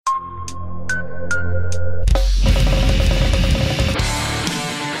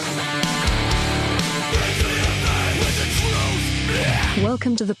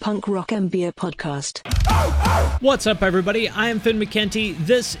Welcome to the Punk Rock MBA podcast. What's up, everybody? I am Finn McKenty.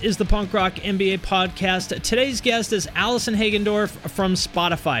 This is the Punk Rock MBA podcast. Today's guest is Allison Hagendorf from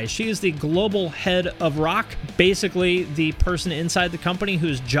Spotify. She is the global head of rock, basically the person inside the company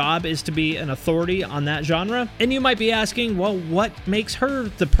whose job is to be an authority on that genre. And you might be asking, well, what makes her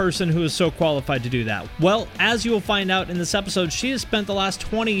the person who is so qualified to do that? Well, as you will find out in this episode, she has spent the last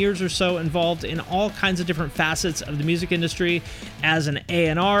 20 years or so involved in all kinds of different facets of the music industry as an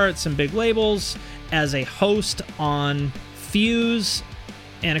A&R at some big labels, as a host on Fuse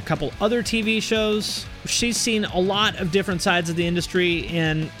and a couple other TV shows. She's seen a lot of different sides of the industry,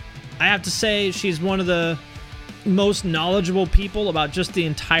 and I have to say she's one of the most knowledgeable people about just the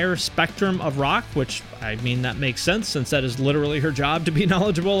entire spectrum of rock, which, I mean, that makes sense since that is literally her job, to be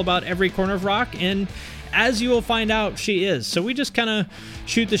knowledgeable about every corner of rock, and as you will find out, she is. So we just kind of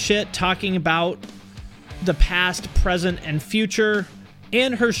shoot the shit talking about the past, present, and future,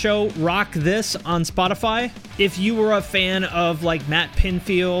 and her show Rock This on Spotify. If you were a fan of like Matt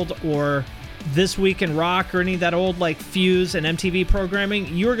Pinfield or This Week in Rock or any of that old like Fuse and MTV programming,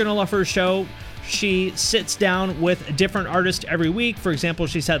 you're going to love her show. She sits down with a different artist every week. For example,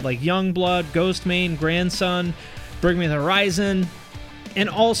 she's had like Youngblood, Ghostmane, Grandson, Bring Me the Horizon, and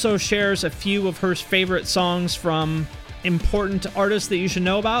also shares a few of her favorite songs from important artists that you should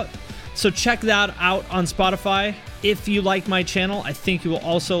know about. So check that out on Spotify. If you like my channel, I think you will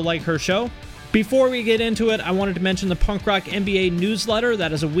also like her show. Before we get into it, I wanted to mention the Punk Rock MBA newsletter.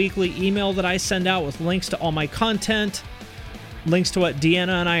 That is a weekly email that I send out with links to all my content, links to what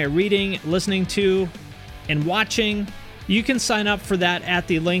Deanna and I are reading, listening to, and watching. You can sign up for that at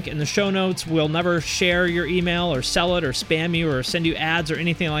the link in the show notes. We'll never share your email or sell it or spam you or send you ads or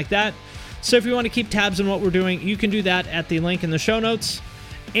anything like that. So if you want to keep tabs on what we're doing, you can do that at the link in the show notes.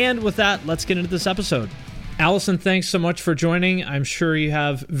 And with that, let's get into this episode. Allison, thanks so much for joining. I'm sure you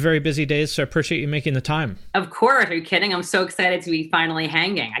have very busy days, so I appreciate you making the time. Of course. Are you kidding? I'm so excited to be finally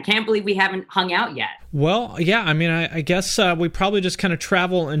hanging. I can't believe we haven't hung out yet. Well, yeah, I mean, I guess we probably just kind of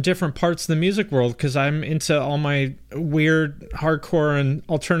travel in different parts of the music world because I'm into all my weird hardcore and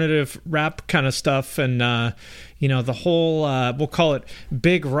alternative rap kind of stuff. And, you know, the whole, we'll call it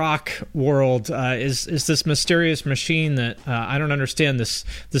big rock world is this mysterious machine that I don't understand.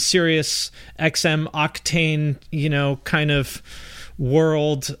 The Sirius XM Octane, you know, kind of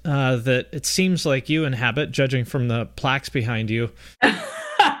world that it seems like you inhabit, judging from the plaques behind you.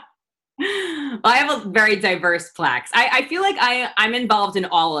 Well, I have a very diverse plaques. I feel like I'm involved in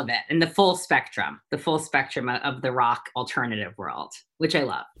all of it, in the full spectrum of the rock alternative world, which I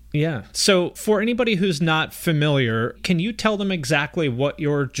love. Yeah. So for anybody who's not familiar, can you tell them exactly what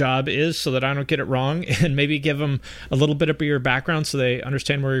your job is so that I don't get it wrong, and maybe give them a little bit of your background so they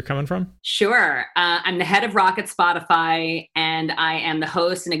understand where you're coming from? Sure. I'm the head of rock at Spotify, and I am the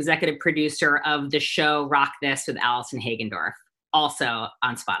host and executive producer of the show Rock This with Allison Hagendorf, also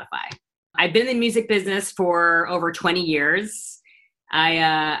on Spotify. I've been in the music business for over 20 years.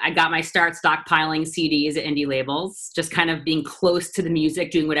 I got my start stockpiling CDs at indie labels, just kind of being close to the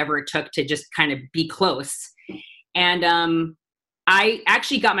music, doing whatever it took to just kind of be close. And I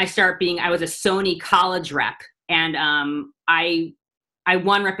actually got my start I was a Sony college rep, and I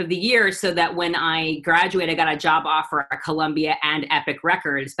won Rep of the Year so that when I graduated, I got a job offer at Columbia and Epic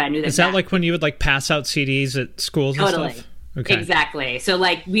Records. But I knew that. Is that like when you would like pass out CDs at schools totally. And stuff? Okay. Exactly. So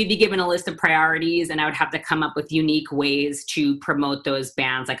like we'd be given a list of priorities, and I would have to come up with unique ways to promote those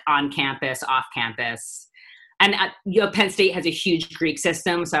bands, like on campus, off campus. And you know, Penn State has a huge Greek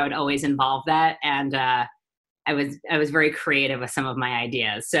system, so I would always involve that. And I was very creative with some of my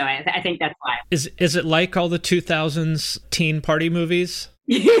ideas. So I think that's why. Is it like all the 2000s teen party movies?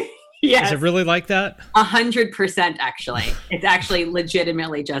 Yes. Is it really like that? 100%, actually. It's actually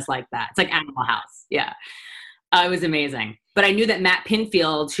legitimately just like that. It's like Animal House. Yeah. It was amazing. But I knew that Matt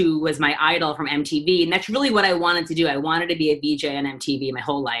Pinfield, who was my idol from MTV, and that's really what I wanted to do. I wanted to be a VJ on MTV my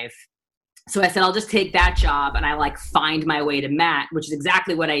whole life. So I said, I'll just take that job, and I like find my way to Matt, which is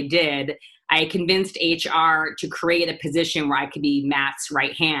exactly what I did. I convinced HR to create a position where I could be Matt's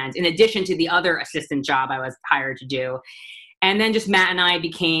right hand, in addition to the other assistant job I was hired to do. And then just Matt and I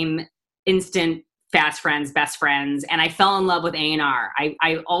became instant fast friends, best friends, and I fell in love with A&R.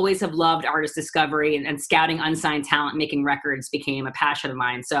 I always have loved artist discovery, and scouting unsigned talent, making records became a passion of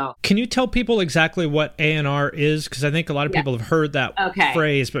mine. So, can you tell people exactly what A&R is? Because I think a lot of people have heard that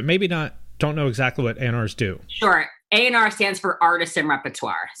phrase, but maybe don't know exactly what A&Rs do. Sure. A&R stands for artist and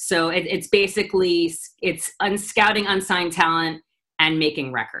repertoire. So it's basically, it's scouting unsigned talent and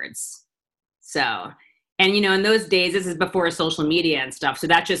making records. So, and you know, in those days, this is before social media and stuff. So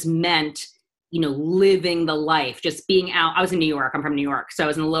that just meant living the life, just being out. I was in New York. I'm from New York. So I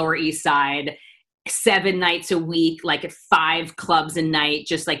was in the Lower East Side, 7 nights a week, like at 5 clubs a night,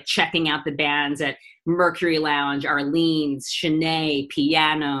 just like checking out the bands at Mercury Lounge, Arlene's, Shanae,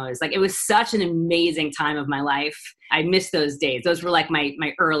 Pianos. Like, it was such an amazing time of my life. I miss those days. Those were like my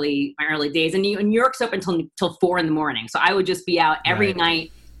early days. And New York's open till 4 a.m. So I would just be out every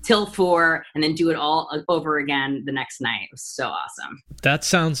night till 4 and then do it all over again the next night. It was so awesome. That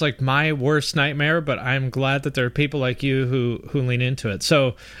sounds like my worst nightmare, but I'm glad that there are people like you who lean into it.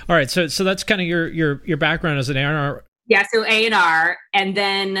 So, all right. So that's kind of your background as an A&R. Yeah. So A&R, and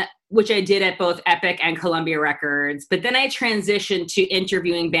then, which I did at both Epic and Columbia Records, but then I transitioned to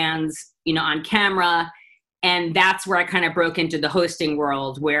interviewing bands, on camera. And that's where I kind of broke into the hosting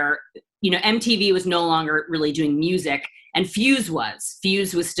world where, MTV was no longer really doing music. And Fuse was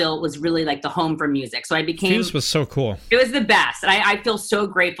really like the home for music. So I became... Fuse was so cool. It was the best. And I feel so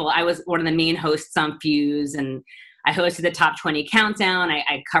grateful. I was one of the main hosts on Fuse, and I hosted the Top 20 Countdown.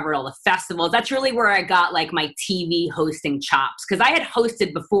 I covered all the festivals. That's really where I got like my TV hosting chops. Because I had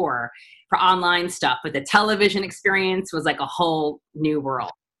hosted before for online stuff, but the television experience was like a whole new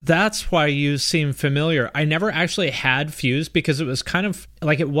world. That's why you seem familiar. I never actually had Fuse because it was kind of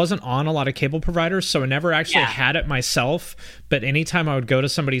like it wasn't on a lot of cable providers, so I never actually had it myself. But anytime I would go to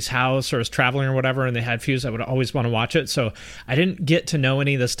somebody's house or was traveling or whatever and they had Fuse, I would always want to watch it. So I didn't get to know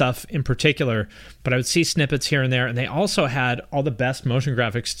any of the stuff in particular, but I would see snippets here and there. And they also had all the best motion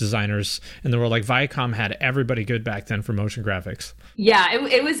graphics designers in the world. Like Viacom had everybody good back then for motion graphics. Yeah,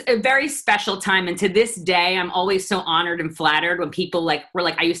 it was a very special time. And to this day, I'm always so honored and flattered when people were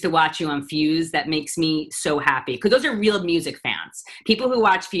like, I used to watch you on Fuse. That makes me so happy. Because those are real music fans. People who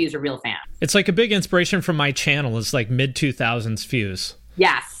watch Fuse are real fans. It's like a big inspiration from my channel is like mid-2000s Fuse.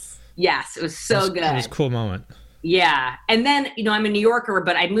 Yes. It was so good. It was a cool moment. Yeah. And then, I'm a New Yorker,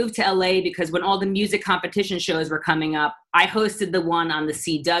 but I moved to LA because when all the music competition shows were coming up, I hosted the one on the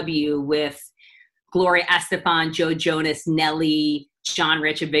CW with Gloria Estefan, Joe Jonas, Nelly, John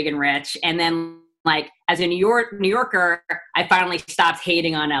Rich of Big and Rich. And then as a New Yorker, I finally stopped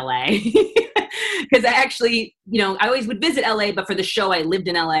hating on LA because I actually, I always would visit LA, but for the show I lived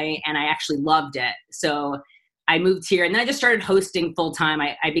in LA and I actually loved it. So I moved here and then I just started hosting full time.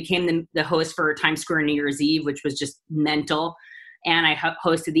 I became the host for Times Square New Year's Eve, which was just mental. And I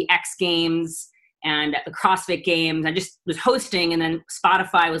hosted the X Games and the CrossFit Games. I just was hosting, and then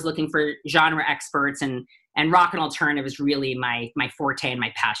Spotify was looking for genre experts, and rock and alternative is really my forte and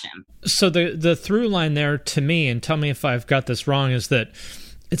my passion. So the through line there to me, and tell me if I've got this wrong, is that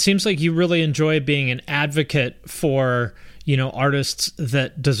it seems like you really enjoy being an advocate for, artists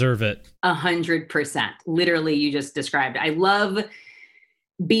that deserve it. 100%. Literally, you just described it. I love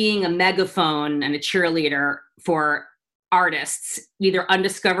being a megaphone and a cheerleader for artists, either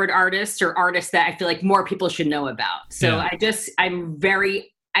undiscovered artists or artists that I feel like more people should know about. So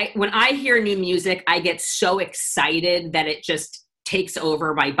when I hear new music, I get so excited that it just takes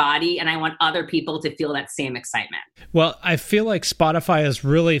over my body, and I want other people to feel that same excitement. Well, I feel like Spotify has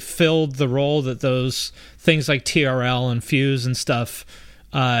really filled the role that those things like TRL and Fuse and stuff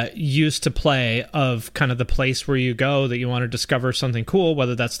used to play, of kind of the place where you go that you want to discover something cool,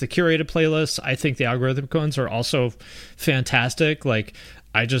 whether that's the curated playlists. I think the algorithmic ones are also fantastic. Like,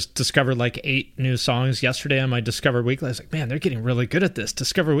 I just discovered 8 new songs yesterday on my Discover Weekly. I was like, man, they're getting really good at this.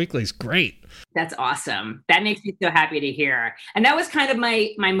 Discover Weekly is great. That's awesome. That makes me so happy to hear. And that was kind of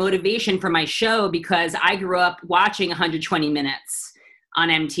my motivation for my show, because I grew up watching 120 Minutes on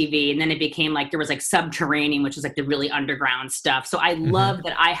MTV. And then it became there was Subterranean, which was the really underground stuff. So I love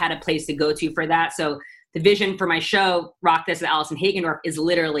that I had a place to go to for that. So the vision for my show, Rock This with Allison Hagendorf, is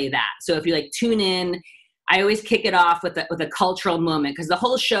literally that. So if you tune in, I always kick it off with a cultural moment, because the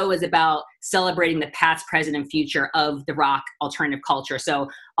whole show is about celebrating the past, present, and future of the rock alternative culture. So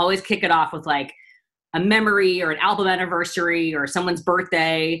always kick it off with a memory or an album anniversary or someone's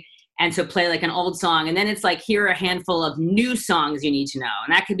birthday. And so play an old song. And then it's here are a handful of new songs you need to know.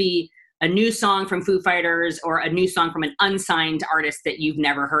 And that could be a new song from Foo Fighters or a new song from an unsigned artist that you've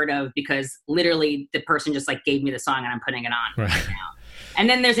never heard of, because literally the person just gave me the song and I'm putting it on right now. And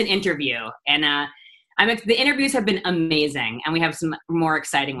then there's an interview. And the interviews have been amazing. And we have some more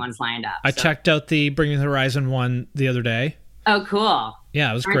exciting ones lined up. I checked out the Bring Me the Horizon one the other day. Oh, cool.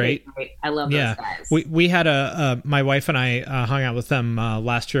 Yeah, it was great. I love those guys. We had my wife and I hung out with them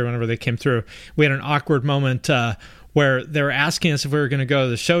last year whenever they came through. We had an awkward moment where they were asking us if we were going to go to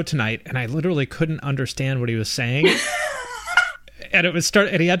the show tonight, and I literally couldn't understand what he was saying. And it would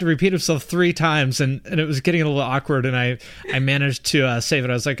and he had to repeat himself 3 times, and it was getting a little awkward, and I managed to save it.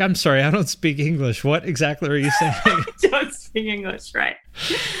 I was like, I'm sorry, I don't speak English. What exactly are you saying? Don't speak English, right?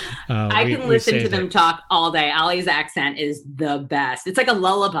 I can listen to them talk all day. Ali's accent is the best. It's like a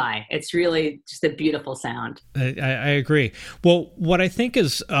lullaby. It's really just a beautiful sound. I agree. Well, what I think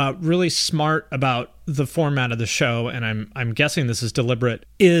is really smart about the format of the show, and I'm guessing this is deliberate,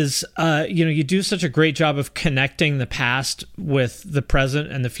 is you do such a great job of connecting the past with the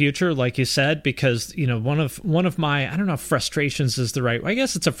present and the future, like you said, because one of my, I don't know if frustrations is the right, I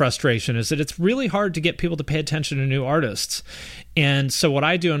guess it's a frustration, is that it's really hard to get people to pay attention to new artists. And so what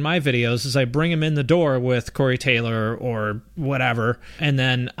I do in my videos is I bring them in the door with Corey Taylor or whatever, and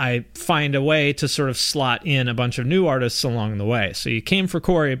then I find a way to sort of slot in a bunch of new artists along the way. So you came for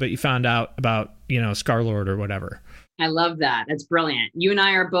Corey, but you found out about Scarlord or whatever. I love that. That's brilliant. You and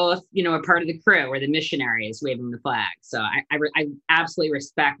I are both, a part of the crew. We're the missionaries waving the flag. So I absolutely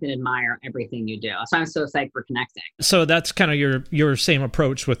respect and admire everything you do. So I'm so psyched for connecting. So that's kind of your same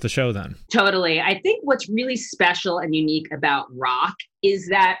approach with the show then. Totally. I think what's really special and unique about rock is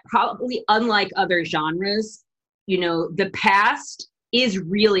that probably unlike other genres, the past is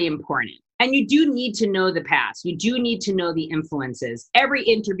really important. And you do need to know the past. You do need to know the influences. Every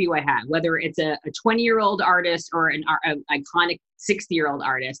interview I had, whether it's a 20-year-old artist or an iconic 60-year-old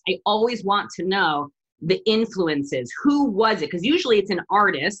artist, I always want to know the influences. Who was it? Because usually it's an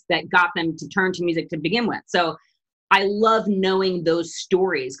artist that got them to turn to music to begin with. So I love knowing those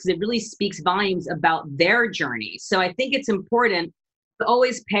stories because it really speaks volumes about their journey. So I think it's important to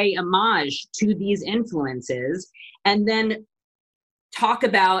always pay homage to these influences and then talk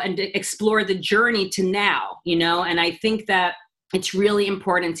about and explore the journey to now, and I think that it's really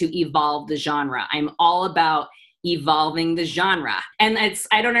important to evolve the genre. I'm all about evolving the genre. And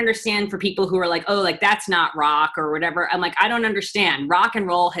I don't understand for people who are like, oh, like that's not rock or whatever. I'm like, I don't understand. Rock and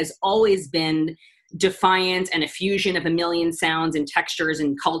roll has always been defiant and a fusion of a million sounds and textures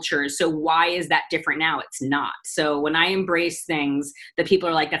and cultures. So why is that different now? It's not. So when I embrace things that people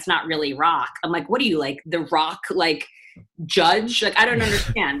are like, that's not really rock, I'm like, what are you, like the rock, like judge? Like, I don't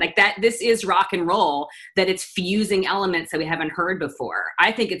understand. Like that, this is rock and roll, that it's fusing elements that we haven't heard before.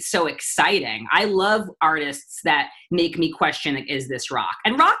 I think it's so exciting. I love artists that make me question, like, is this rock?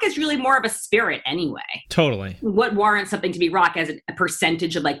 And rock is really more of a spirit anyway. Totally. What warrants something to be rock as a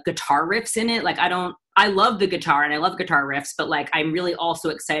percentage of like guitar riffs in it? Like, I love the guitar and I love guitar riffs, but like, I'm really also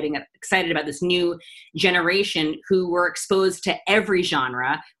excited about this new generation who were exposed to every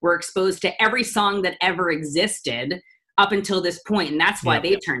genre, were exposed to every song that ever existed up until this point, and that's why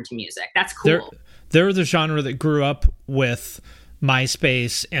they turn to music. That's cool. They're the genre that grew up with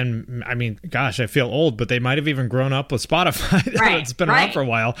MySpace, and I mean, gosh, I feel old, but they might have even grown up with Spotify. Right, it's been around for a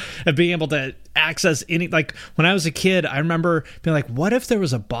while, and being able to access any, like when I was a kid, I remember being like, what if there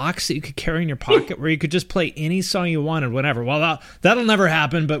was a box that you could carry in your pocket where you could just play any song you wanted, whatever. Well, that'll never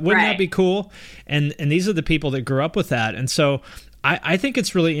happen, but wouldn't that be cool? And these are the people that grew up with that. And so I think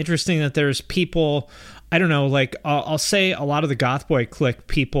it's really interesting that there's people, I don't know, like I'll say a lot of the goth boy clique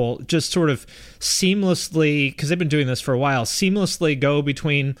people just sort of seamlessly, because they've been doing this for a while, seamlessly go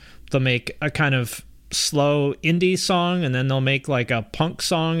between, they'll make a kind of slow indie song and then they'll make like a punk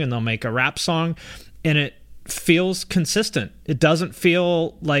song and they'll make a rap song, and it feels consistent. It doesn't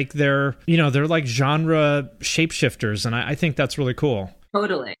feel like they're like genre shapeshifters, and I think that's really cool.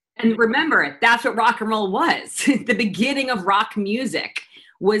 Totally. And remember, that's what rock and roll was. The beginning of rock music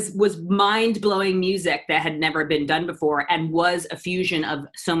was mind-blowing music that had never been done before and was a fusion of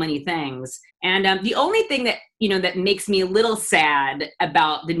so many things. And the only thing that, that makes me a little sad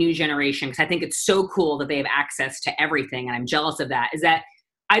about the new generation, because I think it's so cool that they have access to everything, and I'm jealous of that, is that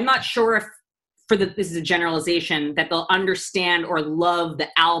I'm not sure if, this is a generalization, that they'll understand or love the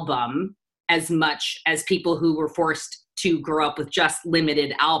album as much as people who were forced to grow up with just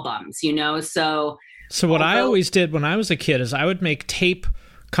limited albums, So what I always did when I was a kid is I would make tape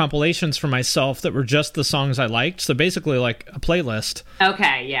compilations for myself that were just the songs I liked. So basically like a playlist.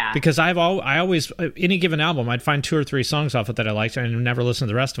 Okay, yeah. Because I always, any given album, I'd find 2 or 3 songs off it that I liked and never listen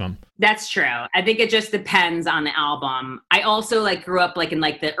to the rest of them. That's true. I think it just depends on the album. I also grew up in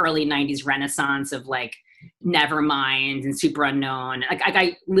the early 90s renaissance of Nevermind and Super Unknown.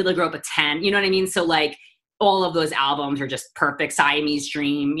 I literally grew up with 10, you know what I mean? So all of those albums are just perfect. Siamese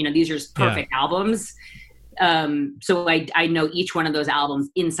Dream, these are just perfect albums. So I know each one of those albums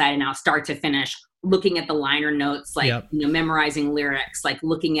inside and out, start to finish, looking at the liner notes, memorizing lyrics,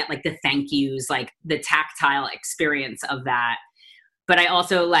 looking at the thank yous, the tactile experience of that. But I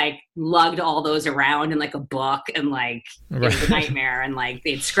also lugged all those around in a book, and it was a nightmare, and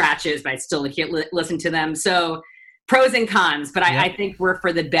they had scratches, but I still can't listen to them. So pros and cons, but I think we're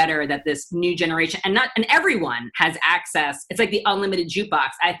for the better that this new generation and everyone has access. It's like the unlimited jukebox.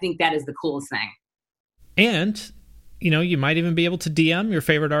 I think that is the coolest thing. And you might even be able to DM your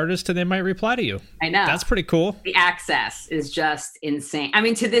favorite artist and they might reply to you. I know. That's pretty cool. The access is just insane. I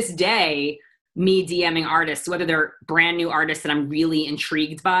mean, to this day, me DMing artists, whether they're brand new artists that I'm really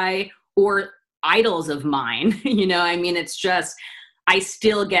intrigued by or idols of mine, I mean, it's just, I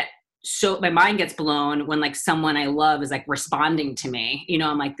still get my mind gets blown when like someone I love is like responding to me,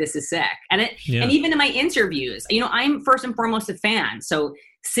 I'm like, this is sick. And and even in my interviews, I'm first and foremost a fan. So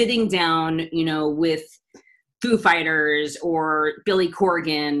sitting down, with Foo Fighters or Billy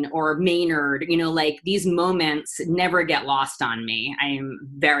Corgan or Maynard, like these moments never get lost on me. I am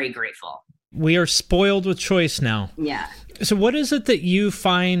very grateful. We are spoiled with choice now. Yeah. So what is it that you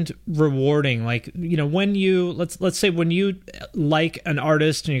find rewarding? Like, when you, let's say when you like an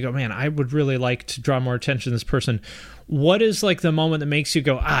artist and you go, man, I would really like to draw more attention to this person. What is like the moment that makes you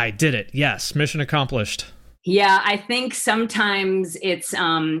go, I did it. Yes. Mission accomplished. Yeah, I think sometimes it's,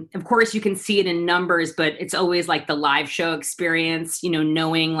 of course you can see it in numbers, but it's always like the live show experience,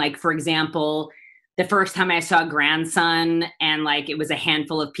 knowing like, for example, the first time I saw Grandson and like it was a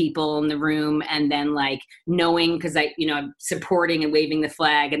handful of people in the room, and then like knowing, because I'm supporting and waving the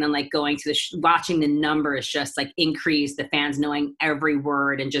flag, and then like going to watching the numbers just like increase, the fans knowing every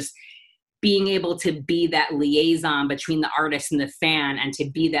word and just being able to be that liaison between the artist and the fan, and to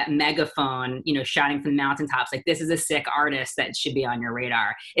be that megaphone, shouting from the mountaintops, like, this is a sick artist that should be on your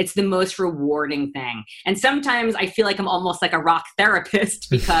radar. It's the most rewarding thing. And sometimes I feel like I'm almost like a rock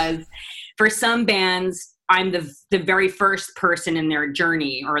therapist because for some bands, I'm the very first person in their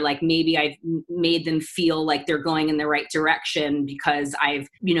journey, or like maybe I've made them feel like they're going in the right direction because I've,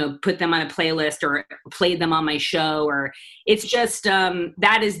 put them on a playlist or played them on my show, or it's just,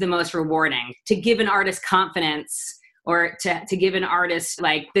 that is the most rewarding, to give an artist confidence, or to give an artist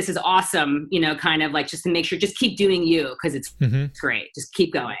like, this is awesome, kind of like, just to make sure, just keep doing you, because it's great. Just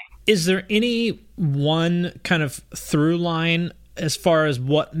keep going. Is there any one kind of through line as far as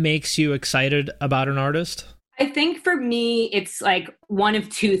what makes you excited about an artist? I think for me, it's like one of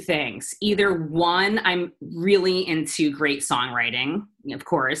two things. Either one, I'm really into great songwriting, of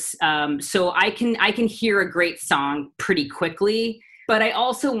course. So I can hear a great song pretty quickly, but I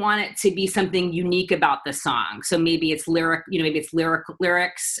also want it to be something unique about the song. So maybe it's lyrics,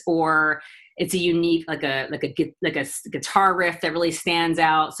 or it's a unique, like a guitar riff that really stands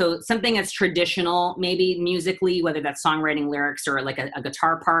out. So something that's traditional, maybe musically, whether that's songwriting, lyrics, or like a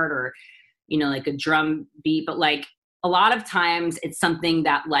guitar part, or, like a drum beat. But like a lot of times it's something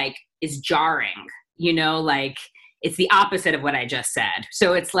that like is jarring, like it's the opposite of what I just said.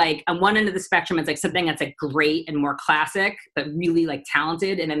 So it's like on one end of the spectrum, it's like something that's like great and more classic, but really like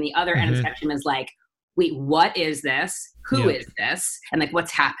talented. And then the other end of the spectrum is like, wait, what is this? Who is this? And like,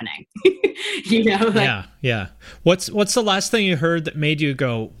 what's happening? Like, yeah. What's the last thing you heard that made you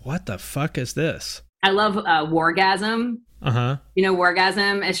go, what the fuck is this? I love Wargasm.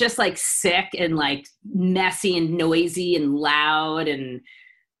 Wargasm. It's just like sick and like messy and noisy and loud, and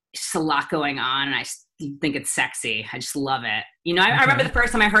just a lot going on. And I think it's sexy. I just love it. I remember the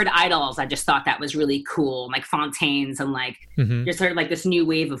first time I heard Idols, I just thought that was really cool. Like Fontaines, and like just sort of like this new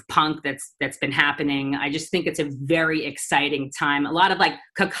wave of punk that's been happening. I just think it's a very exciting time. A lot of like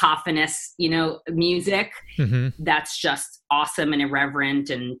cacophonous, music that's just awesome and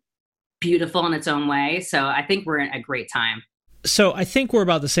irreverent and beautiful in its own way. So I think we're in a great time. So I think we're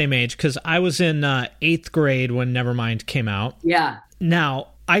about the same age, because I was in 8th grade when Nevermind came out. Yeah. Now,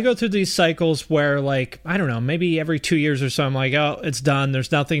 I go through these cycles where, like, I don't know, maybe every 2 years or so, I'm like, oh, it's done.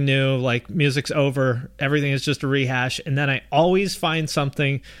 There's nothing new. Like, music's over. Everything is just a rehash. And then I always find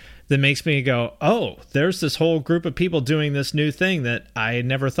something that makes me go, oh, there's this whole group of people doing this new thing that I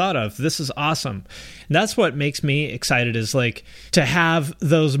never thought of. This is awesome. And that's what makes me excited, is like to have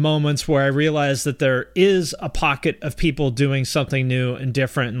those moments where I realize that there is a pocket of people doing something new and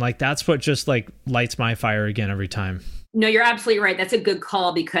different. And like, that's what just like lights my fire again every time. No, you're absolutely right. That's a good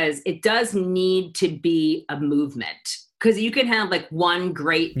call, because it does need to be a movement. Because you can have like one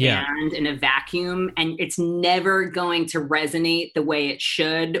great band in a vacuum, and it's never going to resonate the way it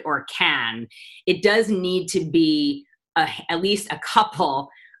should or can. It does need to be at least a couple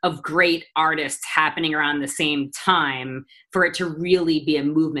of great artists happening around the same time for it to really be a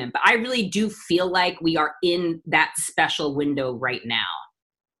movement. But I really do feel like we are in that special window right now.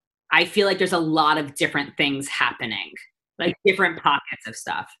 I feel like there's a lot of different things happening, like different pockets of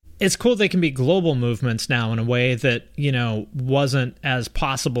stuff. It's cool they can be global movements now in a way that, wasn't as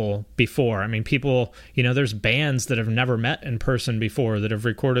possible before. I mean, people, there's bands that have never met in person before that have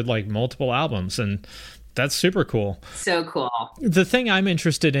recorded like multiple albums, and that's super cool. So cool. The thing I'm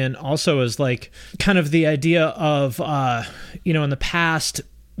interested in also is like kind of the idea of, in the past,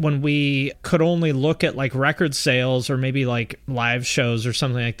 when we could only look at like record sales or maybe like live shows or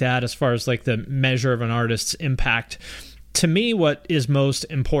something like that, as far as like the measure of an artist's impact, to me, what is most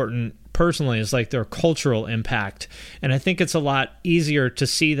important personally is like their cultural impact. And I think it's a lot easier to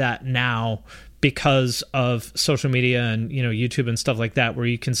see that now because of social media and, you know, YouTube and stuff like that, where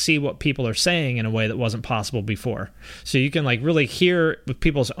you can see what people are saying in a way that wasn't possible before. So you can like really hear with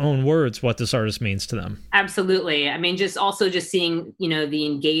people's own words what this artist means to them. Absolutely. I mean, just seeing, you know, the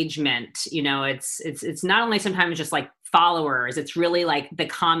engagement, you know, it's not only sometimes just like followers, it's really like the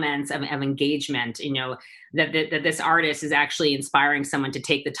comments of engagement, you know, that this artist is actually inspiring someone to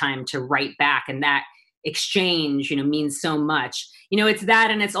take the time to write back. And that exchange, you know, means so much. You know, it's that,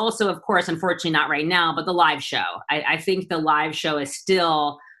 and it's also, of course, unfortunately not right now, but the live show. I think the live show is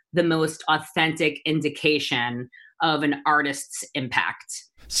still the most authentic indication of an artist's impact.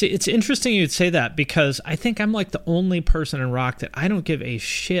 See, it's interesting you'd say that, because I think I'm like the only person in rock that I don't give a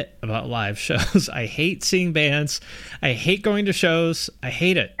shit about live shows. I hate seeing bands. I hate going to shows. I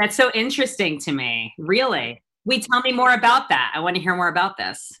hate it. That's so interesting to me. Really? Tell me more about that. I want to hear more about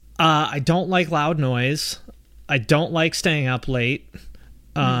this. I don't like loud noise. I don't like staying up late.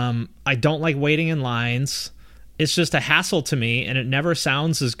 I don't like waiting in lines. It's just a hassle to me, and it never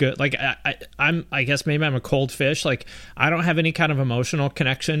sounds as good. Like I guess maybe I'm a cold fish. Like I don't have any kind of emotional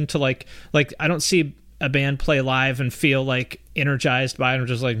connection to like I don't see a band play live and feel like energized by it. I'm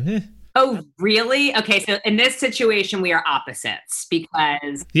just like, eh. Oh, really? Okay, so in this situation, we are opposites,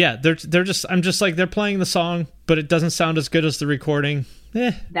 because yeah, I'm just like, they're playing the song, but it doesn't sound as good as the recording.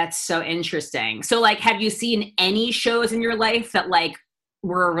 That's so interesting. So, like, have you seen any shows in your life that like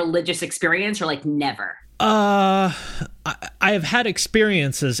were a religious experience, or like never? I have had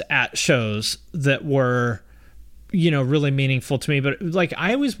experiences at shows that were, you know, really meaningful to me, but like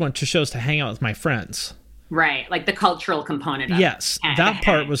I always went to shows to hang out with my friends. Right, like the cultural component of yes, it.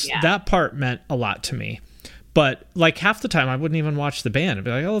 That part meant a lot to me. But like half the time I wouldn't even watch the band. I'd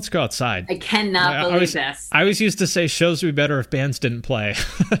be like, oh, let's go outside. I cannot believe this. I always used to say shows would be better if bands didn't play.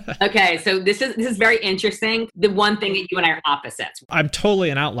 Okay, so this is very interesting. The one thing that you and I are opposites. I'm totally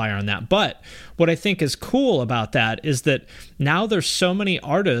an outlier on that. But what I think is cool about that is that now there's so many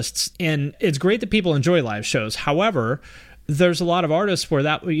artists, and it's great that people enjoy live shows. However, there's a lot of artists where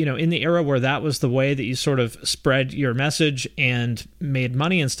that, you know, in the era where that was the way that you sort of spread your message and made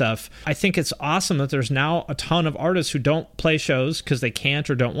money and stuff. I think it's awesome that there's now a ton of artists who don't play shows because they can't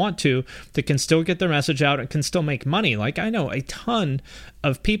or don't want to, that can still get their message out and can still make money. Like I know a ton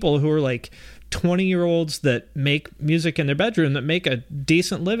of people who are like 20-year-olds that make music in their bedroom that make a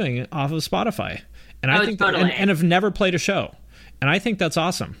decent living off of Spotify. And I think totally. and have never played a show. And I think that's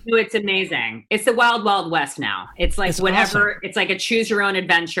awesome. It's amazing. It's the wild, wild west now. It's like whatever, awesome. It's like a choose your own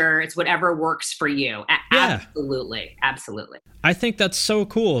adventure. It's whatever works for you. Absolutely. Absolutely. I think that's so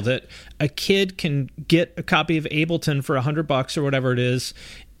cool that a kid can get a copy of Ableton for $100 or whatever it is,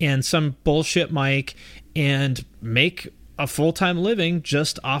 and some bullshit mic, and make a full-time living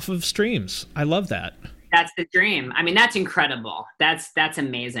just off of streams. I love that. That's the dream. I mean, that's incredible. That's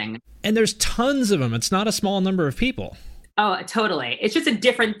amazing. And there's tons of them. It's not a small number of people. Oh, totally. It's just a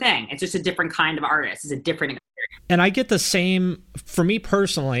different thing. It's just a different kind of artist. It's a different experience. And I get the same, for me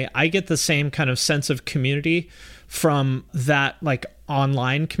personally, I get the same kind of sense of community from that like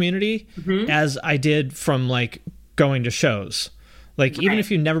online community as I did from like going to shows. Like, even if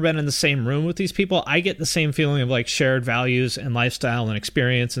you've never been in the same room with these people, I get the same feeling of like shared values and lifestyle and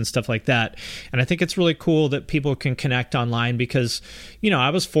experience and stuff like that. And I think it's really cool that people can connect online because, you know, I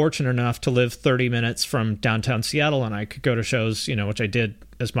was fortunate enough to live 30 minutes from downtown Seattle, and I could go to shows, you know, which I did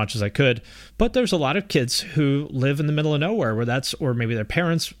as much as I could. But there's a lot of kids who live in the middle of nowhere or maybe their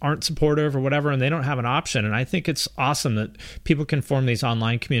parents aren't supportive or whatever, and they don't have an option. And I think it's awesome that people can form these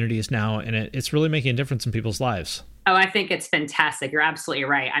online communities now, and it's really making a difference in people's lives. Oh, I think it's fantastic. You're absolutely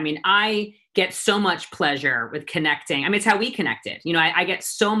right. I mean, I get so much pleasure with connecting. I mean, it's how we connected. You know, I get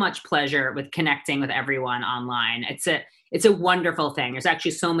so much pleasure with connecting with everyone online. It's a wonderful thing. There's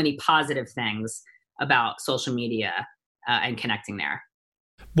actually so many positive things about social media and connecting there.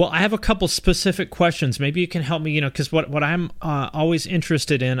 Well, I have a couple specific questions. Maybe you can help me, you know, because what I'm always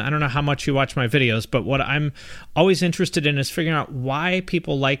interested in, I don't know how much you watch my videos, but what I'm always interested in is figuring out why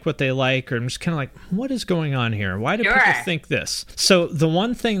people like what they like, or I'm just kind of like, what is going on here? Why do people think this? So the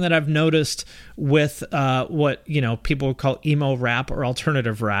one thing that I've noticed with what, you know, people would call emo rap or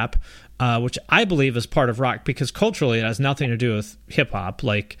alternative rap, which I believe is part of rock, because culturally it has nothing to do with hip hop,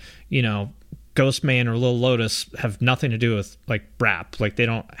 like, you know, Ghostman or Lil Lotus have nothing to do with like rap. Like they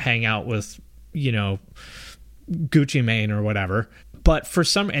don't hang out with, you know, Gucci Mane or whatever. But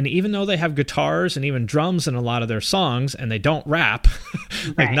and even though they have guitars and even drums in a lot of their songs, and they don't rap,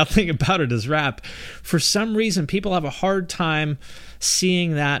 like nothing about it is rap, for some reason people have a hard time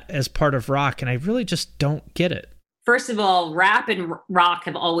seeing that as part of rock, and I really just don't get it. First of all, rap and rock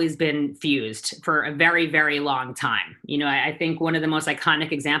have always been fused for a very, very long time. I think one of the most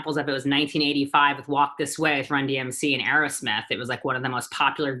iconic examples of it was 1985 with Walk This Way with Run DMC and Aerosmith. It was like one of the most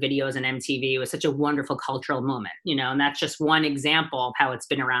popular videos on MTV. It was such a wonderful cultural moment, and that's just one example of how it's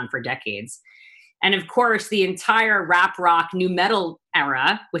been around for decades. And of course, the entire rap, rock, nu metal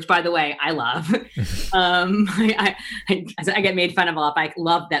era, which, by the way, I love. I get made fun of a lot, but I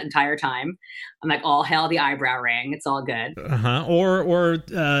love that entire time. I'm like, all hail the eyebrow ring. It's all good. Or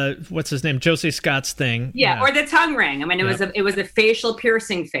what's his name? Josie Scott's thing. Yeah, or the tongue ring. I mean, it was a facial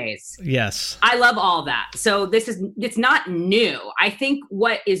piercing face. Yes. I love all that. So it's not new. I think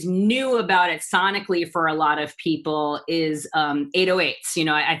what is new about it sonically for a lot of people is 808s.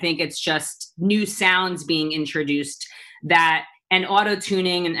 I think it's just new sounds being introduced and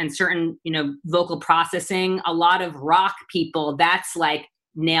auto-tuning and certain, vocal processing. A lot of rock people, that's like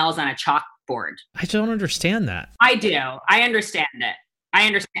nails on a chalkboard. I don't understand that. I do. I understand it. I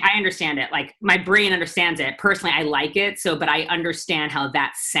understand it. Like, my brain understands it. Personally, I like it. But I understand how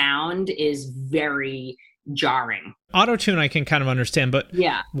that sound is very jarring. Auto-tune I can kind of understand, but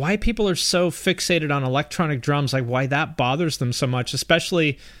yeah, why people are so fixated on electronic drums, like why that bothers them so much,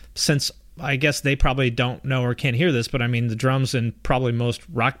 especially since I guess they probably don't know or can't hear this, but I mean, the drums in probably most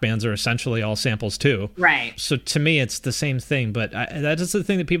rock bands are essentially all samples too. Right. So to me, it's the same thing, but that is the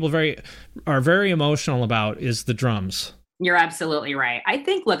thing that people are very emotional about is the drums. You're absolutely right. I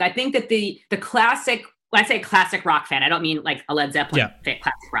think that the classic, when I say classic rock fan, I don't mean like a Led Zeppelin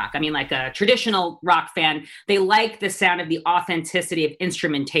classic rock. I mean like a traditional rock fan. They like the sound of the authenticity of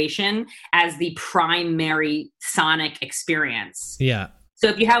instrumentation as the primary sonic experience. Yeah. So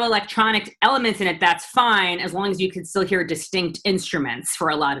if you have electronic elements in it, that's fine, as long as you can still hear distinct instruments for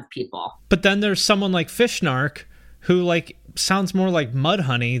a lot of people. But then there's someone like Fishnark who like sounds more like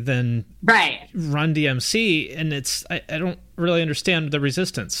Mudhoney than Run DMC, and I don't really understand the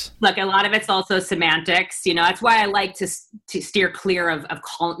resistance. Look, a lot of it's also semantics. That's why I like to steer clear of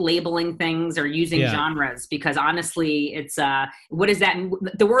labeling things or using genres, because honestly, it's what is that?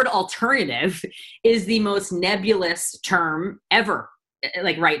 The word alternative is the most nebulous term ever.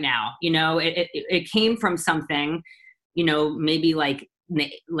 Like right now, it came from something, maybe like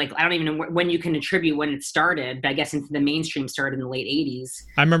I don't even know when you can attribute when it started, but I guess into the mainstream started in the late 80s.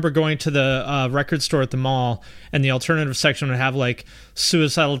 I remember going to the record store at the mall, and the alternative section would have like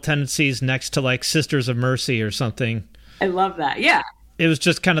Suicidal Tendencies next to like Sisters of Mercy or something. I love that. Yeah. It was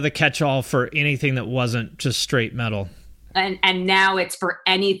just kind of the catch-all for anything that wasn't just straight metal. And now it's for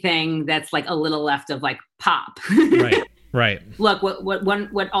anything that's like a little left of like pop. Right. Look,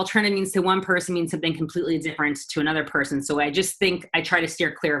 what alternative means to one person means something completely different to another person. So I just think I try to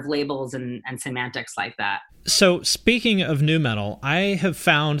steer clear of labels and semantics like that. So speaking of nu metal, I have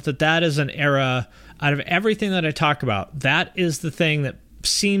found that is an era, out of everything that I talk about, that is the thing that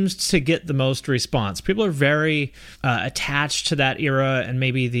seems to get the most response. People are very attached to that era, and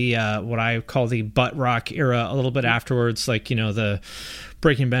maybe the what I call the butt rock era a little bit afterwards, like, the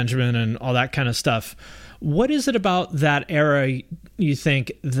Breaking Benjamin and all that kind of stuff. What is it about that era, you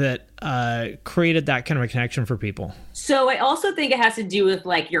think, that created that kind of a connection for people? So I also think it has to do with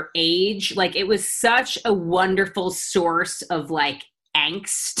like your age. Like, it was such a wonderful source of like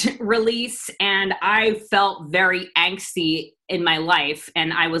angst release, and I felt very angsty in my life,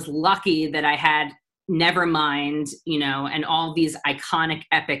 and I was lucky that I had Nevermind, and all these iconic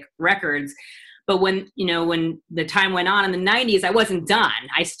epic records. But when the time went on in the 90s, I wasn't done.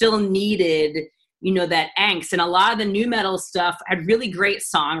 I still needed that angst. And a lot of the nu metal stuff had really great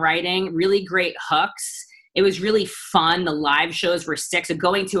songwriting, really great hooks. It was really fun. The live shows were sick. So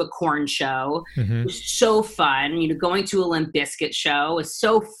going to a Korn show was so fun. Going to a Limp Bizkit show was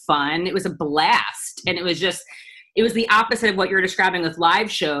so fun. It was a blast. And it was the opposite of what you're describing with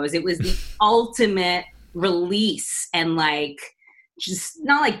live shows. It was the ultimate release, and like, just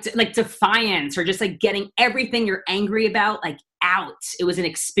not like defiance, or just like getting everything you're angry about, like, out. It was an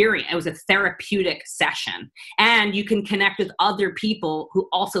experience. It was a therapeutic session, and you can connect with other people who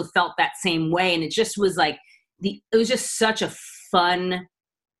also felt that same way. And it just was like it was just such a fun,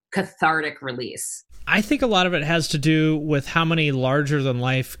 cathartic release. I think a lot of it has to do with how many larger than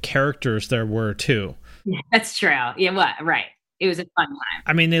life characters there were too. Yeah, that's true. Yeah, right. It was a fun time.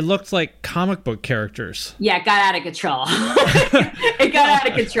 I mean, they looked like comic book characters. Yeah, it got out of control. It got out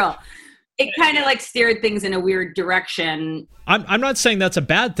of control. It kind of like steered things in a weird direction. I'm not saying that's a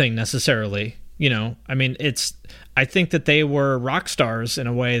bad thing necessarily. I mean, I think that they were rock stars in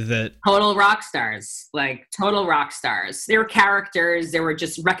a way that... Total rock stars, like total rock stars. They were characters. They were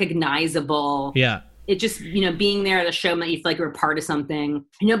just recognizable. Yeah. It just, being there at the show meant you feel like you were part of something,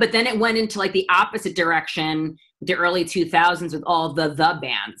 but then it went into like the opposite direction, the early 2000s with all the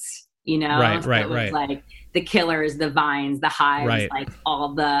bands, Right, so it was like the Killers, the Vines, the Hives, right. like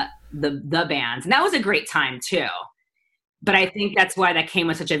all the bands. And that was a great time too. But I think that's why that came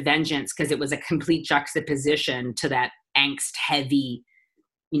with such a vengeance, because it was a complete juxtaposition to that angst heavy,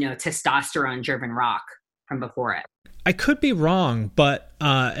 testosterone driven rock from before it. I could be wrong, but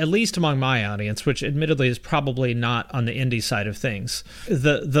at least among my audience, which admittedly is probably not on the indie side of things,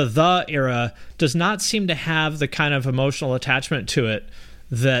 the era does not seem to have the kind of emotional attachment to it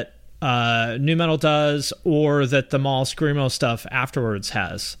that nu metal does, or that the Mall Screamo stuff afterwards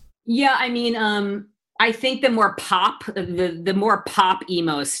has. Yeah, I mean, I think the more pop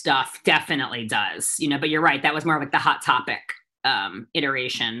emo stuff definitely does, but you're right. That was more like the Hot Topic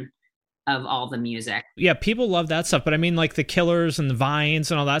iteration of all the music. Yeah, people love that stuff, but I mean, like the Killers and the Vines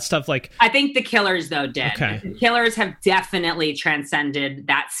and all that stuff. Like, I think the Killers though did. Okay. The Killers have definitely transcended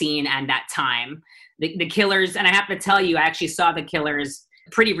that scene and that time. The Killers, and I have to tell you, I actually saw the Killers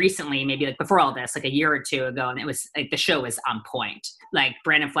pretty recently, maybe like before all this, like a year or two ago, and it was like the show is on point. Like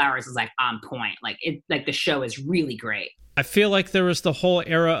Brandon Flowers is like on point. Like the show is really great. I feel like there was the whole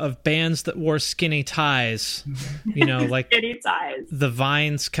era of bands that wore skinny ties, like skinny ties, the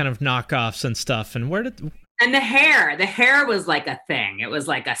Vines kind of knockoffs and stuff. And and the hair was like a thing. It was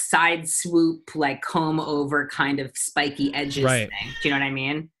like a side swoop, like comb over kind of spiky edges right. thing. Do you know what I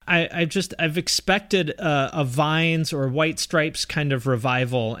mean? I've expected a Vines or White Stripes kind of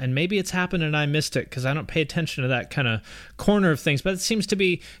revival, and maybe it's happened and I missed it because I don't pay attention to that kind of corner of things. But it seems to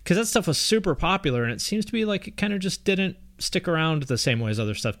be, because that stuff was super popular, and it seems to be like it kind of just didn't stick around the same way as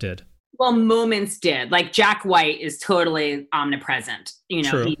other stuff did. Well, moments did. Like Jack White is totally omnipresent.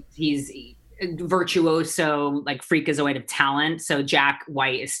 True. He's virtuoso, like freakazoid of talent. So Jack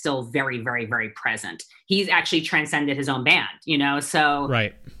White is still very, very, very present. He's actually transcended his own band, So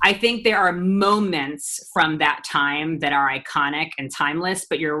right. I think there are moments from that time that are iconic and timeless,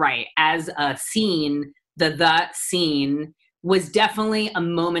 but you're right. As a scene, the scene was definitely a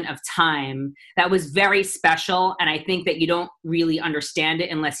moment of time that was very special. And I think that you don't really understand it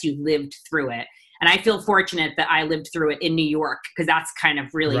unless you lived through it. And I feel fortunate that I lived through it in New York, because that's kind of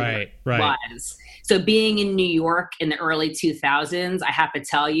really what it was. So being in New York in the early 2000s, I have to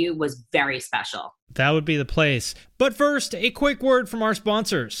tell you, was very special. That would be the place. But first, a quick word from our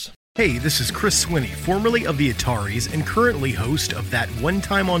sponsors. Hey, this is Chris Swinney, formerly of the Ataris and currently host of That One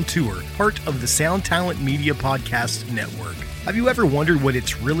Time on Tour, part of the Sound Talent Media Podcast Network. Have you ever wondered what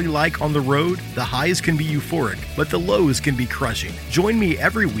it's really like on the road? The highs can be euphoric, but the lows can be crushing. Join me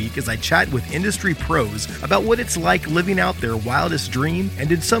every week as I chat with industry pros about what it's like living out their wildest dream,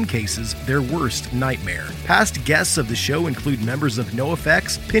 and in some cases, their worst nightmare. Past guests of the show include members of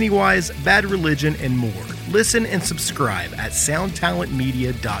NoFX, Pennywise, Bad Religion, and more. Listen and subscribe at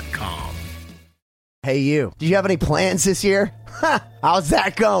soundtalentmedia.com. Hey you, do you have any plans this year? How's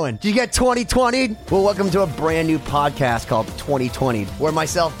that going? Did you get 2020? Well, welcome to a brand new podcast called 2020, where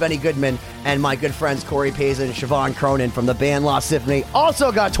myself, Benny Goodman, and my good friends Corey Payson and Siobhan Cronin from the band Lost Symphony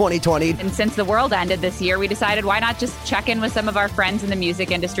also got 2020. And since the world ended this year, we decided why not just check in with some of our friends in the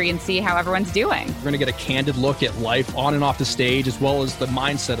music industry and see how everyone's doing. We're going to get a candid look at life on and off the stage, as well as the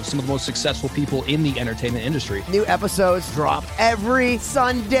mindset of some of the most successful people in the entertainment industry. New episodes drop every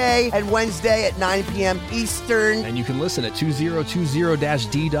Sunday and Wednesday at 9 p.m. Eastern. And you can listen at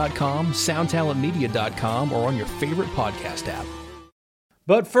 2020-d.com, soundtalentmedia.com, or on your favorite podcast app.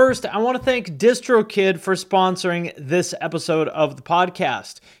 But first, I want to thank DistroKid for sponsoring this episode of the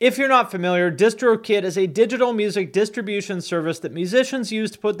podcast. If you're not familiar, DistroKid is a digital music distribution service that musicians use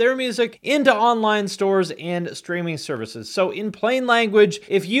to put their music into online stores and streaming services. So in plain language,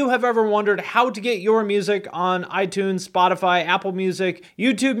 if you have ever wondered how to get your music on iTunes, Spotify, Apple Music,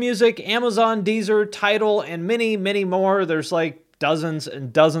 YouTube Music, Amazon, Deezer, Tidal, and many, many more, there's like dozens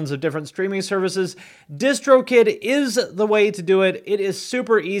and dozens of different streaming services, DistroKid is the way to do it. It is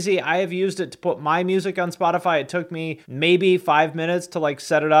super easy. I have used it to put my music on Spotify. It took me maybe 5 minutes to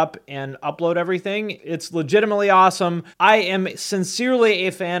set it up and upload everything. It's legitimately awesome. I am sincerely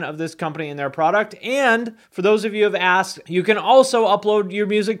a fan of this company and their product. And for those of you who have asked, you can also upload your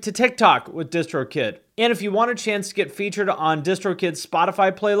music to TikTok with DistroKid. And if you want a chance to get featured on DistroKid's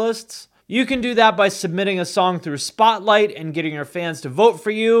Spotify playlists, you can do that by submitting a song through Spotlight and getting your fans to vote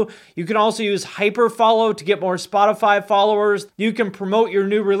for you. You can also use Hyperfollow to get more Spotify followers. You can promote your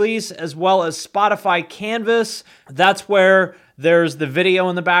new release as well as Spotify Canvas. That's where There's the video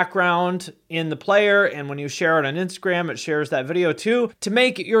in the background in the player, and when you share it on Instagram, it shares that video too to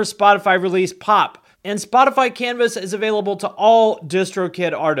make your Spotify release pop. And Spotify Canvas is available to all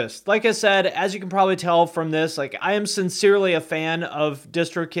DistroKid artists. Like I said, as you can probably tell from this, like I am sincerely a fan of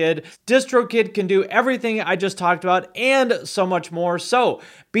DistroKid. DistroKid can do everything I just talked about and so much more. So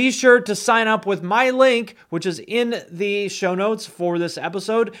be sure to sign up with my link, which is in the show notes for this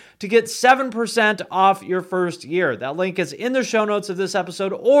episode, to get 7% off your first year. That link is in the show notes of this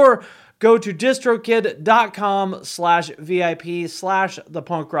episode, or go to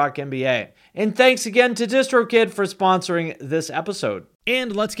distrokid.com/VIP/thepunkrockmba. And thanks again to DistroKid for sponsoring this episode.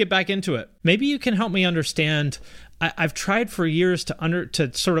 And let's get back into it. Maybe you can help me understand. I've tried for years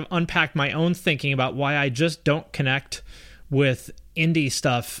to sort of unpack my own thinking about why I just don't connect with indie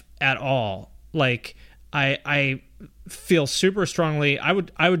stuff at all. Like I feel super strongly. I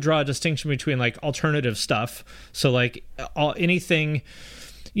would draw a distinction between like alternative stuff. So like anything,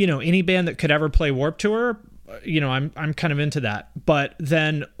 any band that could ever play Warped Tour, I'm kind of into that. But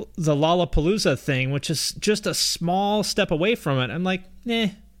then the Lollapalooza thing, which is just a small step away from it, I'm like,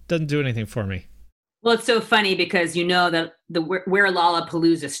 doesn't do anything for me. Well, it's so funny because that where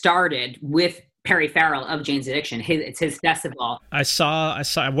Lollapalooza started with Perry Farrell of Jane's Addiction. It's his festival. I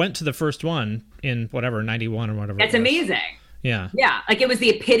went to the first one in 91 or whatever. That's amazing. Yeah. Yeah. Like it was the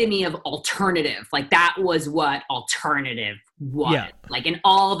epitome of alternative. Like that was what alternative was. Yeah. Like in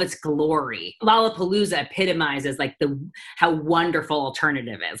all of its glory. Lollapalooza epitomizes like how wonderful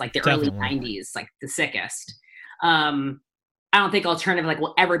alternative is. Like the Definitely. Early 90s, like the sickest. I don't think alternative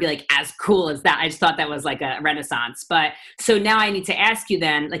will ever be like as cool as that. I just thought that was like a renaissance. But so now I need to ask you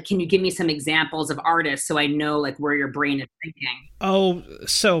then, like, can you give me some examples of artists so I know like where your brain is thinking? Oh,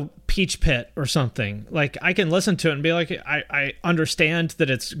 so Peach Pit or something. Like I can listen to it and be like, I understand that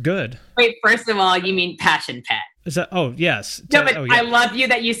it's good. Wait, first of all, you mean Passion Pit. Is that? Oh, yes. No, but I love you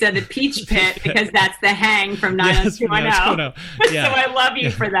that you said the Peach Pit because that's the hang from 90210. Yeah. So I love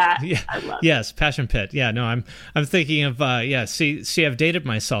you for that. Yeah. I love it. Passion Pit. Yeah. No, I'm thinking of See, I've dated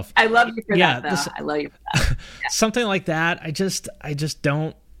myself. I love you for that. Though. I love you for that. Yeah. Something like that. I just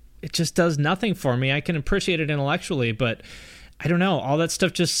don't. It just does nothing for me. I can appreciate it intellectually, but I don't know. All that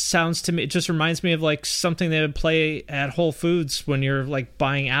stuff just sounds to me. It just reminds me of like something they would play at Whole Foods when you're like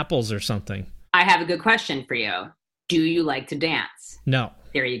buying apples or something. I have a good question for you. Do you like to dance? No.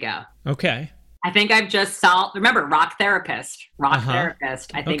 There you go. Okay. I think I've just solved. Remember, rock therapist.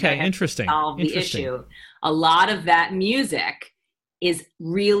 Therapist. I think I have solved the issue. A lot of that music is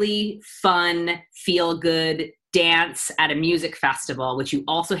really fun, feel good dance at a music festival, which you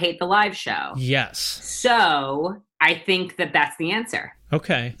also hate the live show. Yes. So I think that's the answer.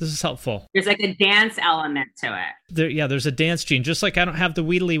 Okay, this is helpful. There's like a dance element to it. There's a dance gene. Just like I don't have the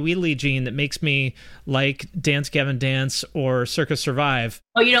Wheedly gene that makes me like Dance Gavin Dance or Circus Survive.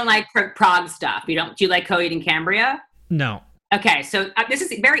 Oh, you don't like prog stuff? Do you like Coheed and Cambria? No. Okay, so this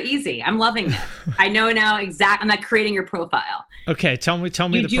is very easy. I'm loving this. I know now exactly. I'm not creating your profile. Okay, tell me the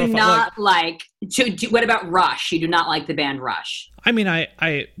profile. You do not what about Rush? You do not like the band Rush? I mean,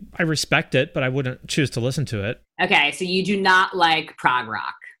 I respect it, but I wouldn't choose to listen to it. Okay, so you do not like prog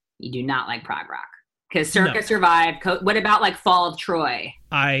rock. You do not like prog rock. Because Circus survived. What about like Fall of Troy?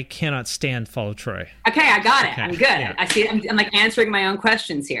 I cannot stand Fall of Troy. Okay, I got it. Okay. I'm good. Yeah. I see. I'm like answering my own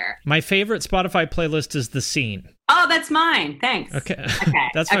questions here. My favorite Spotify playlist is The Scene. Oh, that's mine. Thanks. Okay.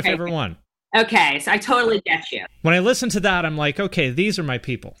 That's my favorite one. Okay, so I totally get you. When I listen to that, I'm like, okay, these are my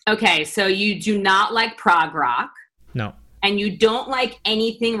people. Okay, so you do not like prog rock. No. And you don't like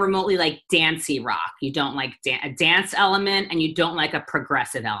anything remotely like dancey rock. You don't like a dance element, and you don't like a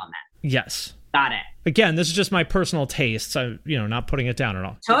progressive element. Yes. Got it. Again, this is just my personal tastes. I'm, not putting it down at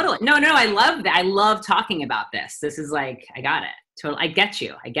all. Totally. No, I love that. I love talking about this. This is like, I got it. Totally. I get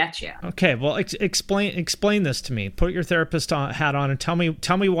you. Okay. Well, explain this to me. Put your therapist hat on and tell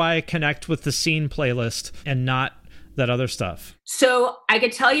me why I connect with the Scene playlist and not that other stuff. So I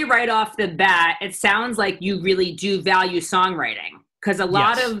could tell you right off the bat, it sounds like you really do value songwriting. Because a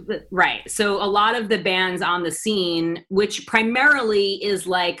lot of the bands on the Scene, which primarily is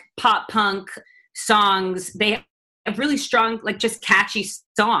like pop punk songs, they have really strong, like just catchy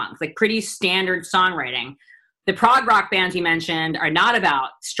songs, like pretty standard songwriting. The prog rock bands you mentioned are not about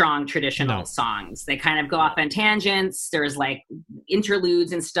strong traditional songs. They kind of go off on tangents. There's like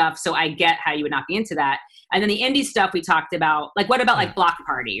interludes and stuff. So I get how you would not be into that. And then the indie stuff we talked about, like what about like Block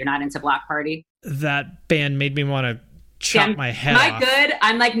Party? You're not into Block Party? That band made me want to chop my head off. Am I good?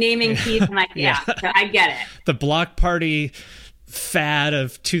 I'm like naming keys. I'm like, so I get it. The Block Party fad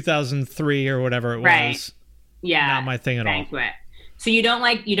of 2003 or whatever it was. Yeah. Not my thing at all. So you don't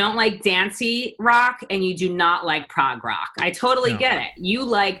like dancey rock, and you do not like prog rock. I totally get it. You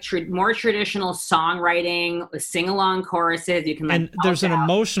like more traditional songwriting with sing-along choruses. You can and there's an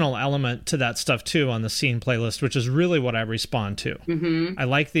emotional element to that stuff too on the scene playlist, which is really what I respond to. Mm-hmm. I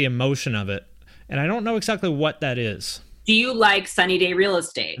like the emotion of it, and I don't know exactly what that is. Do you like Sunny Day Real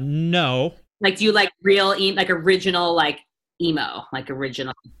Estate? No. Like, do you like original emo,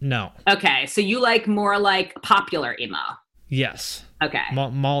 original? No. Okay, so you like more like popular emo. Yes. Okay.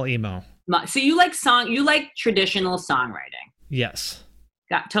 Mall emo. So you like traditional songwriting. Yes.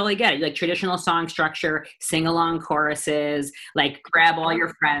 Totally get it. You like traditional song structure, sing-along choruses, grab all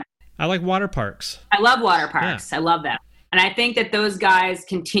your friends. I like water parks. I love water parks. Yeah. I love that. And I think that those guys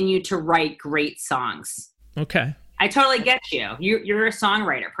continue to write great songs. Okay. I totally get you. You're a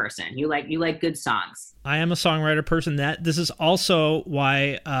songwriter person. You like good songs. I am a songwriter person. This is also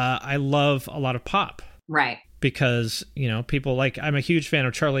why I love a lot of pop. Right. Because, people I'm a huge fan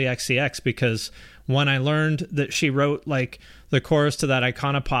of Charlie XCX because when I learned that she wrote the chorus to that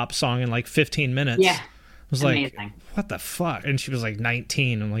Iconopop song in 15 minutes, yeah, I was amazing. What the fuck? And she was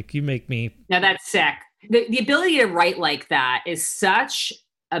 19. I'm like, you make me. No, that's sick. The ability to write like that is such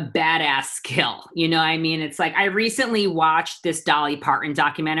a badass skill. You know what I mean? It's I recently watched this Dolly Parton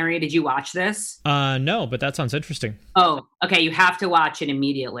documentary. Did you watch this? No, but that sounds interesting. Oh, okay. You have to watch it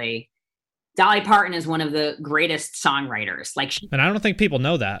immediately. Dolly Parton is one of the greatest songwriters. And I don't think people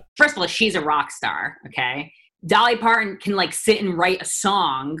know that. First of all, she's a rock star. Okay. Dolly Parton can sit and write a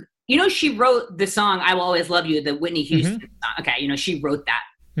song. She wrote the song, I Will Always Love You, the Whitney Houston song. Okay. She wrote that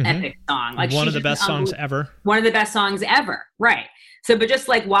epic song. One of the best songs ever. One of the best songs ever. Right. So, but just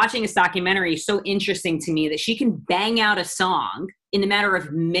watching this documentary is so interesting to me that she can bang out a song in a matter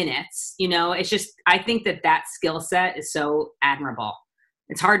of minutes. It's just, I think that skill set is so admirable.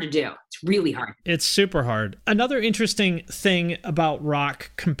 It's hard to do. It's really hard. It's super hard. Another interesting thing about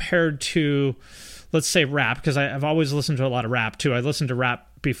rock compared to, let's say, rap, because I've always listened to a lot of rap too. I listened to rap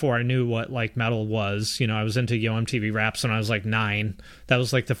before I knew what metal was. I was into MTV Raps when I was 9. That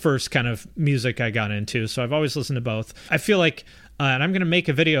was the first kind of music I got into. So I've always listened to both. I feel and I'm going to make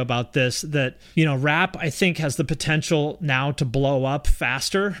a video about this, that, rap, I think, has the potential now to blow up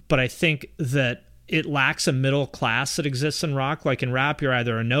faster. But I think that it lacks a middle class that exists in rock. In rap, you're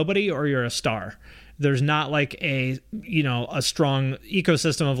either a nobody or you're a star. There's not a strong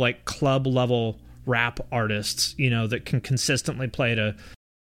ecosystem of club level rap artists, that can consistently play to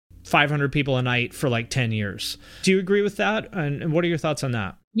 500 people a night for 10 years. Do you agree with that? And what are your thoughts on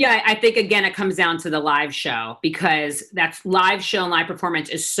that? Yeah, I think, again, it comes down to the live show, because that's live show and live performance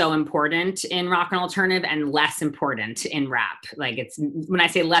is so important in rock and alternative and less important in rap. It's, when I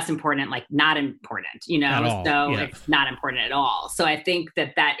say less important, not important, At all. So yeah. It's not important at all. So I think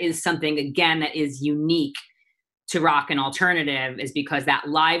that is something, again, that is unique to rock and alternative, is because that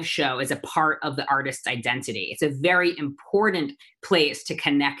live show is a part of the artist's identity. It's a very important place to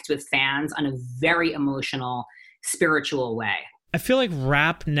connect with fans on a very emotional, spiritual way. I feel like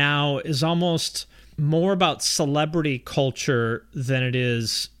rap now is almost more about celebrity culture than it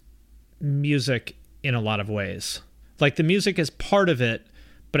is music in a lot of ways. The music is part of it,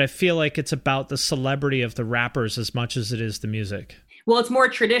 but I feel like it's about the celebrity of the rappers as much as it is the music. Well, it's more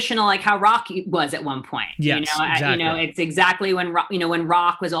traditional, how rock was at one point. Yes, exactly. It's exactly when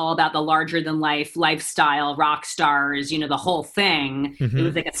rock was all about the larger than life lifestyle, rock stars, the whole thing. Mm-hmm. It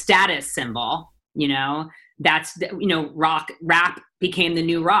was a status symbol, That's, rap became the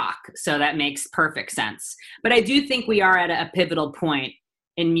new rock. So that makes perfect sense. But I do think we are at a pivotal point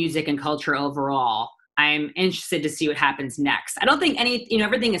in music and culture overall. I'm interested to see what happens next. I don't think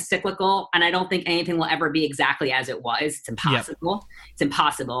everything is cyclical, and I don't think anything will ever be exactly as it was. It's impossible. Yep. It's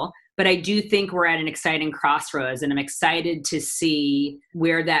impossible. But I do think we're at an exciting crossroads, and I'm excited to see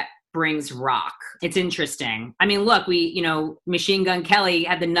where that brings rock. It's interesting. I mean, look, Machine Gun Kelly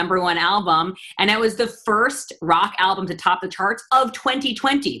had the #1 album, and it was the first rock album to top the charts of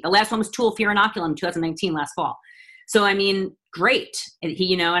 2020. The last one was Tool, Fear Inoculum, 2019, last fall. So, I mean, great. And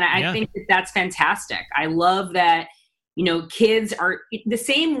I think that's fantastic. I love that, kids are the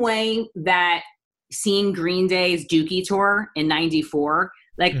same way that seeing Green Day's Dookie tour in 94,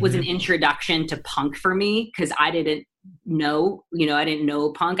 was an introduction to punk for me, because I didn't know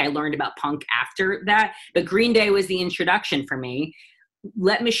punk. I learned about punk after that, but Green Day was the introduction for me.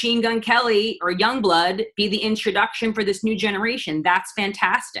 Let Machine Gun Kelly or Youngblood be the introduction for this new generation. That's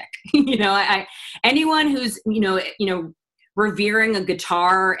fantastic. Anyone who's, revering a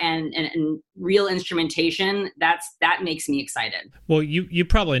guitar and real instrumentation, that makes me excited. Well, you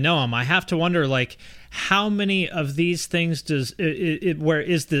probably know him. I have to wonder, how many of these things where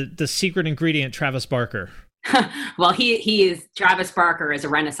is the secret ingredient Travis Barker? Well, he is, Travis Barker is a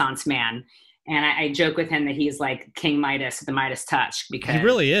Renaissance man. And I joke with him that he's like King Midas with the Midas touch, because he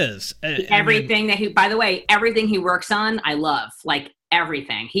really is. Everything by the way, everything he works on, I love, like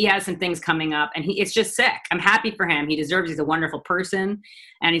everything. He has some things coming up, and it's just sick. I'm happy for him. He deserves, he's a wonderful person,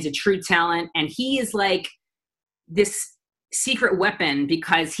 and he's a true talent. And he is like this secret weapon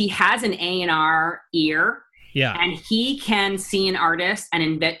because he has an A&R ear. Yeah. And he can see an artist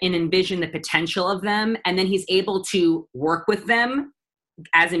and envision the potential of them. And then he's able to work with them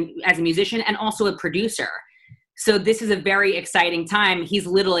as a musician and also a producer. So this is a very exciting time. He's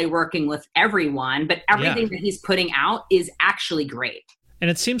literally working with everyone, but everything that he's putting out is actually great. And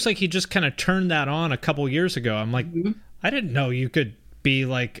it seems like he just kind of turned that on a couple years ago. I'm like, I didn't know you could be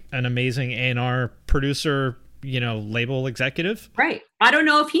like an amazing A&R producer, label executive. Right. I don't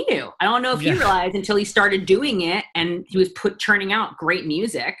know if he knew. I don't know if he realized until he started doing it, and he was churning out great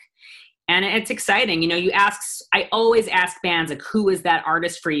music. And it's exciting. I always ask bands, like, who is that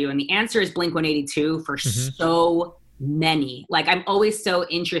artist for you? And the answer is Blink-182 for so many. Like, I'm always so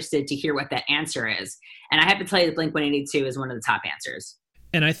interested to hear what that answer is. And I have to tell you that Blink-182 is one of the top answers.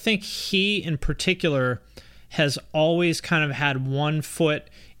 And I think he, in particular, has always kind of had one foot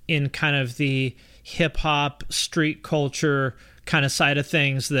in kind of the hip-hop, street culture kind of side of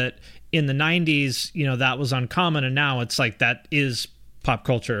things that in the 90s, that was uncommon. And now it's like that is pop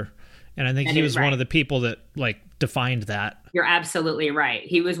culture. And I think he was one of the people that like defined that. You're absolutely right.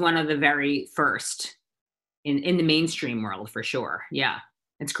 He was one of the very first in the mainstream world, for sure. Yeah,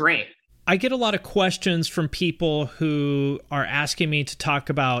 it's great. I get a lot of questions from people who are asking me to talk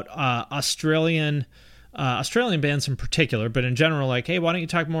about Australian bands in particular, but in general, like, hey, why don't you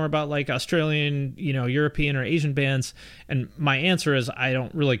talk more about like Australian, European or Asian bands? And my answer is I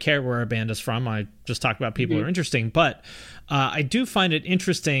don't really care where a band is from. I just talk about people who are interesting. But I do find it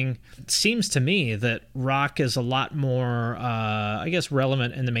interesting. It seems to me that rock is a lot more,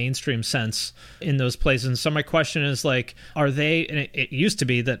 relevant in the mainstream sense in those places. And so my question is like, are they, and it used to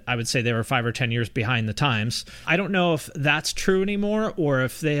be that I would say they were 5 or 10 years behind the times. I don't know if that's true anymore or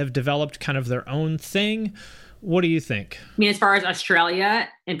if they have developed kind of their own thing. What do you think? I mean, as far as Australia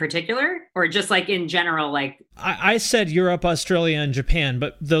in particular, or just like in general, like I said Europe, Australia, and Japan,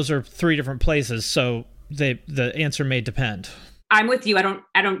 but those are 3 different places. So the answer may depend. I'm with you.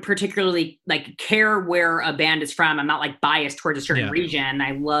 I don't particularly like care where a band is from. I'm not like biased towards a certain region.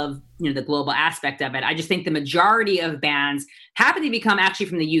 I love, the global aspect of it. I just think the majority of bands happen to become actually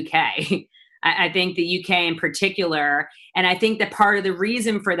from the UK. I think the UK in particular. And I think that part of the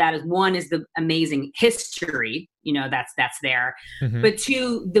reason for that is, one, is the amazing history, that's there. But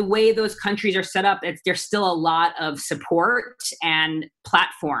 2, the way those countries are set up, there's still a lot of support and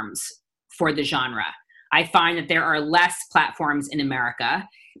platforms for the genre. I find that there are less platforms in America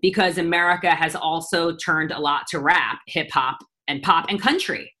because America has also turned a lot to rap, hip hop, and pop and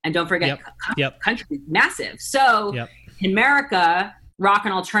country. And don't forget, country is massive. So in America, rock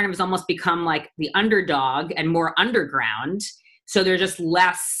and alternative has almost become like the underdog and more underground. So there's just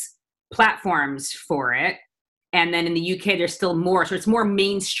less platforms for it. And then in the UK, there's still more. So it's more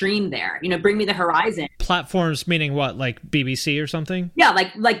mainstream there. Bring Me the Horizon. Platforms meaning what? Like BBC or something? Yeah,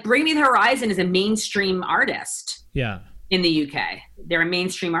 like Bring Me the Horizon is a mainstream artist. Yeah. In the UK. They're a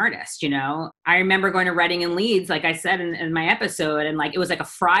mainstream artist, I remember going to Reading and Leeds, like I said in my episode, and like it was like a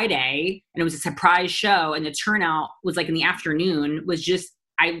Friday and it was a surprise show, and the turnout was like in the afternoon,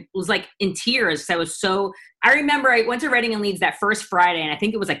 I was like in tears. I remember I went to Reading and Leeds that first Friday, and I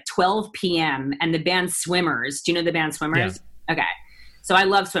think it was like 12 p.m. and the band Swimmers. Do you know the band Swimmers? Yeah. Okay. So I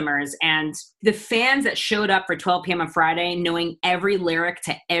love Swimmers, and the fans that showed up for 12 p.m. on Friday, knowing every lyric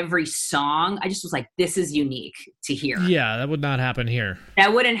to every song, I just was like, this is unique to hear. Yeah, that would not happen here.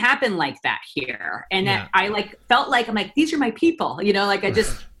 That wouldn't happen like that here. And that I like felt like, I'm like, these are my people, like I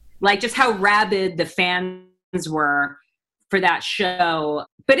just like just how rabid the fans were for that show.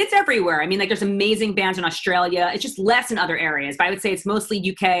 But it's everywhere. I mean, like there's amazing bands in Australia. It's just less in other areas, but I would say it's mostly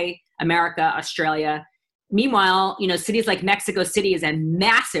UK, America, Australia. Meanwhile, cities like Mexico City is a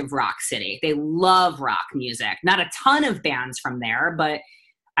massive rock city. They love rock music. Not a ton of bands from there, but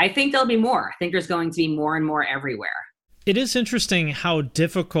I think there'll be more. I think there's going to be more and more everywhere. It is interesting how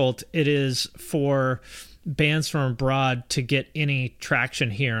difficult it is for bands from abroad to get any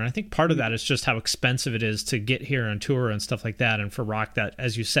traction here. And I think part of that is just how expensive it is to get here on tour and stuff like that. And for rock, that,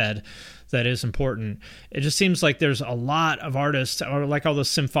 as you said, that is important. It just seems like there's a lot of artists, or like all those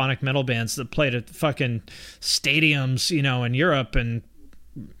symphonic metal bands that played at fucking stadiums, in Europe, and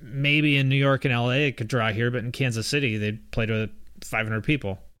maybe in New York and LA it could draw here, but in Kansas City they played with 500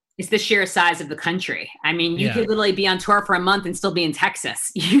 people. It's the sheer size of the country. I mean, you Yeah. could literally be on tour for a month and still be in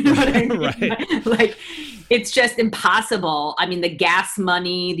Texas. You know what I mean? Right. Like, it's just impossible. I mean, the gas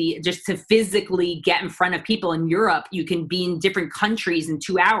money, just to physically get in front of people in Europe, you can be in different countries in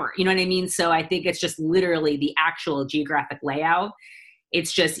 2 hours. You know what I mean? So I think it's just literally the actual geographic layout.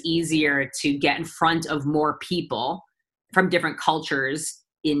 It's just easier to get in front of more people from different cultures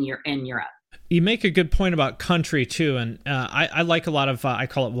in Europe. You make a good point about country too, and I like a lot of I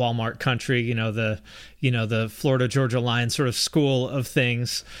call it Walmart country. The Florida Georgia line sort of school of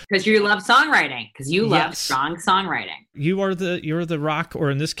things. Because you love songwriting. Because you love Yes. strong songwriting. You're the rock,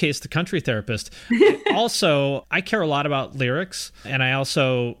 or in this case, the country therapist. Also, I care a lot about lyrics, and I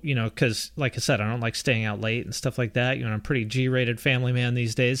also, because like I said, I don't like staying out late and stuff like that. I'm a pretty G-rated family man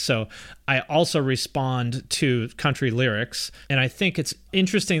these days, so I also respond to country lyrics, and I think it's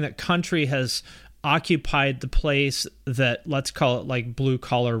interesting that country has occupied the place that, let's call it like blue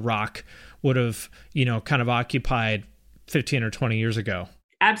collar rock would have, kind of occupied 15 or 20 years ago.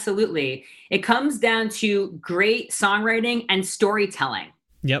 Absolutely. It comes down to great songwriting and storytelling.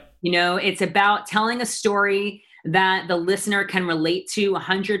 Yep. It's about telling a story that the listener can relate to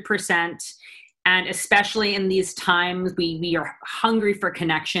 100%. And especially in these times, we are hungry for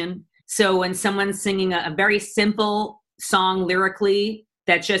connection. So when someone's singing a very simple song lyrically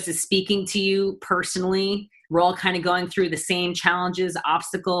that just is speaking to you personally, we're all kind of going through the same challenges,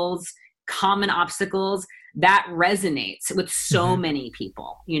 obstacles, common obstacles, that resonates with so many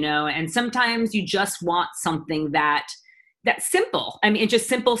people, and sometimes you just want something that's simple. I mean, just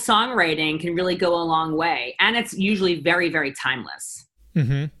simple songwriting can really go a long way. And it's usually very, very timeless.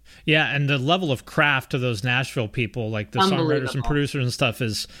 Mm-hmm. Yeah. And the level of craft of those Nashville people, like the songwriters and producers and stuff,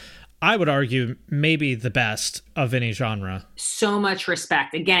 is, I would argue, maybe the best of any genre. So much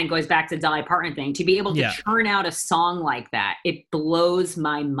respect. Again, goes back to Dolly Parton thing. To be able to churn out a song like that, it blows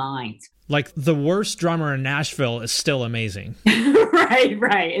my mind. Like, the worst drummer in Nashville is still amazing.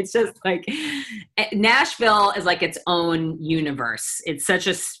 Right. It's just like, Nashville is like its own universe. It's such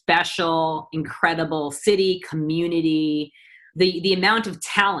a special, incredible city, community. The amount of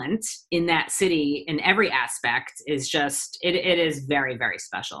talent in that city in every aspect is just, it is very, very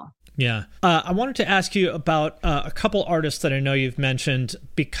special. Yeah. I wanted to ask you about a couple artists that I know you've mentioned,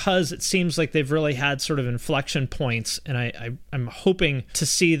 because it seems like they've really had sort of inflection points, and I'm hoping to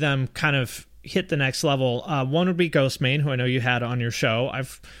see them kind of hit the next level. One would be Ghostmane, who I know you had on your show.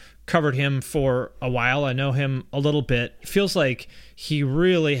 I've covered him for a while. I know him a little bit. It feels like he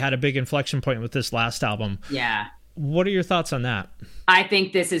really had a big inflection point with this last album. Yeah. What are your thoughts on that? I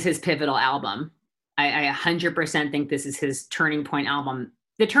think this is his pivotal album. I 100% think this is his turning point album.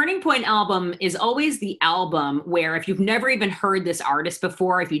 The Turning Point album is always the album where if you've never even heard this artist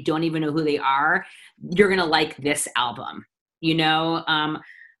before, if you don't even know who they are, you're going to like this album.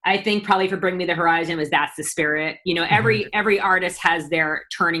 I think probably for Bring Me the Horizon was That's the Spirit. Every artist has their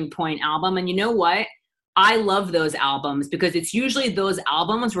Turning Point album. And you know what? I love those albums because it's usually those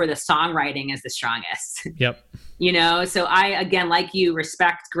albums where the songwriting is the strongest. Yep. So I, again, like you,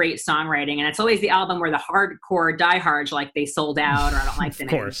 respect great songwriting. And it's always the album where the hardcore diehards, like, they sold out, or I don't like the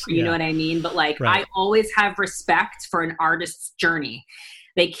name. You know what I mean? But right. I always have respect for an artist's journey.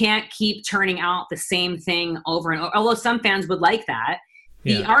 They can't keep turning out the same thing over and over. Although some fans would like that.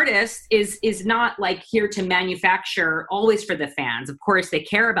 The artist is not like here to manufacture always for the fans. Of course, they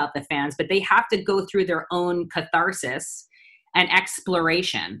care about the fans, but they have to go through their own catharsis and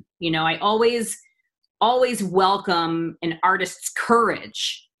exploration. I always welcome an artist's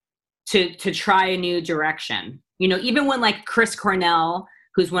courage to try a new direction. Even when like Chris Cornell,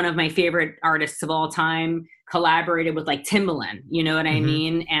 who's one of my favorite artists of all time, collaborated with like Timbaland, you know what I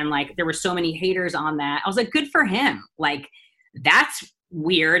mean? And like there were so many haters on that. I was like, good for him. Like, that's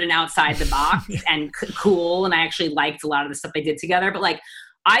weird and outside the box and cool. And I actually liked a lot of the stuff they did together. But like,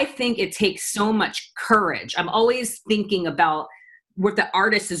 I think it takes so much courage. I'm always thinking about what the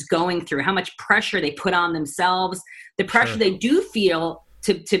artist is going through, how much pressure they put on themselves, the pressure they do feel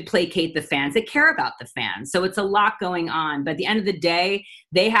to placate the fans. They care about the fans. So it's a lot going on. But at the end of the day,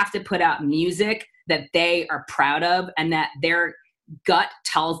 they have to put out music that they are proud of and that their gut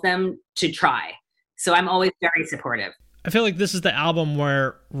tells them to try. So I'm always very supportive. I feel like this is the album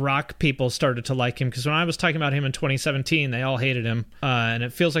where rock people started to like him, because when I was talking about him in 2017, they all hated him. And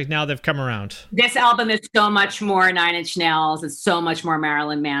it feels like now they've come around. This album is so much more Nine Inch Nails. It's so much more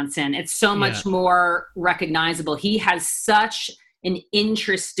Marilyn Manson. It's so much more recognizable. He has such an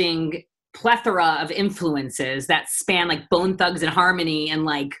interesting plethora of influences that span like Bone Thugs and Harmony and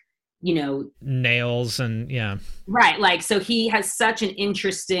like, Nails and Right. Like, so he has such an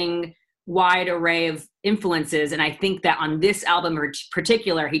interesting wide array of influences. And I think that on this album in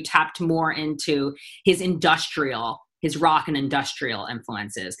particular, he tapped more into his rock and industrial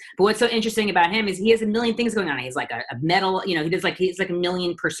influences. But what's so interesting about him is he has a million things going on. He's like a metal, he's like a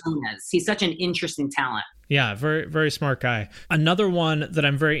million personas. He's such an interesting talent. Yeah, very, very smart guy. Another one that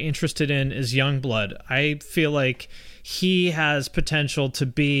I'm very interested in is Youngblood. I feel like he has potential to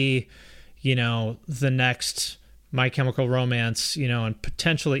be, the next My Chemical Romance, and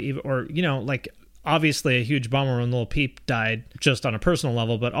potentially even, or, obviously a huge bummer when Lil Peep died just on a personal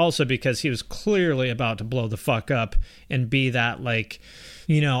level, but also because he was clearly about to blow the fuck up and be that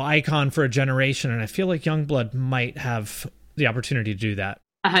icon for a generation. And I feel like Youngblood might have the opportunity to do that.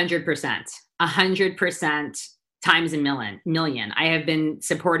 100%. 100% times a million. I have been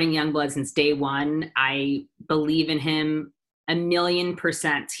supporting Youngblood since day one. I believe in him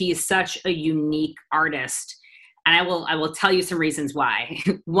 1,000,000%. He is such a unique artist. And I will tell you some reasons why.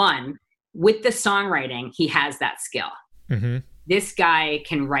 One, with the songwriting, he has that skill. Mm-hmm. This guy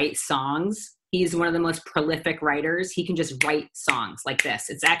can write songs. He's one of the most prolific writers. He can just write songs like this.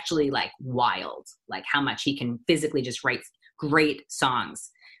 It's actually wild, how much he can physically just write great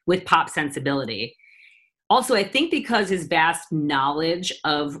songs with pop sensibility. Also, I think because his vast knowledge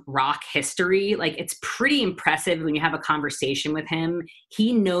of rock history, it's pretty impressive when you have a conversation with him.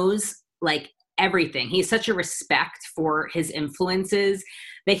 He knows everything. He has such a respect for his influences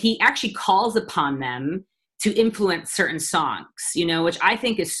that he actually calls upon them to influence certain songs, which I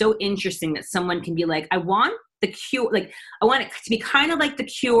think is so interesting that someone can be like, I want the Cure, I want it to be kind of like the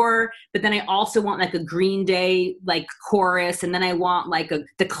Cure, but then I also want a Green Day chorus, and then I want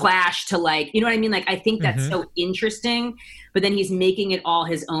the Clash to you know what I mean? I think that's so interesting, but then he's making it all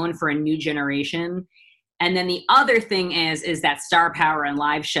his own for a new generation. And then the other thing is that star power and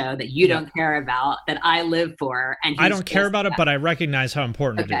live show that you don't care about, that I live for. And I don't care about it, but I recognize how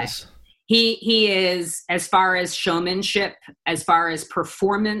important it is. He is, as far as showmanship, as far as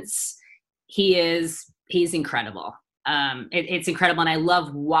performance, he's incredible. It's incredible, and I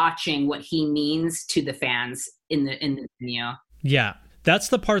love watching what he means to the fans in the venue. Yeah, that's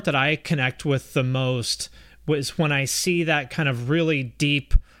the part that I connect with the most, was when I see that kind of really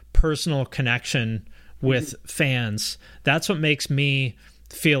deep personal connection with fans. That's what makes me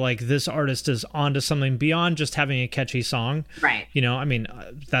feel like this artist is onto something beyond just having a catchy song. Right.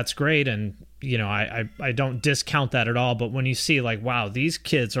 That's great, and I don't discount that at all, but when you see wow, these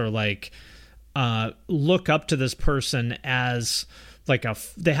kids are look up to this person as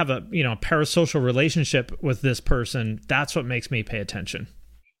they have a parasocial relationship with this person, that's what makes me pay attention.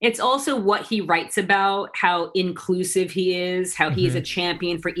 It's also what he writes about, how inclusive he is, how he is a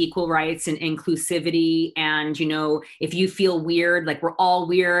champion for equal rights and inclusivity. And, if you feel weird, we're all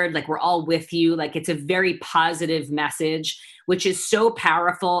weird, we're all with you. It's a very positive message, which is so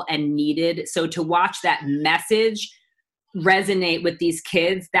powerful and needed. So to watch that message resonate with these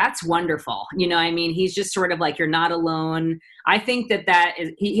kids, that's wonderful. He's just sort of you're not alone. I think that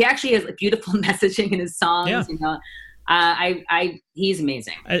is, he actually has beautiful messaging in his songs, he's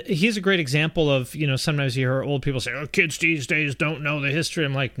amazing. He's a great example of, sometimes you hear old people say, oh, kids these days don't know the history.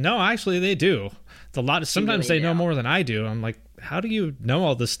 I'm like, no, actually they do. Sometimes they know more than I do. I'm like, how do you know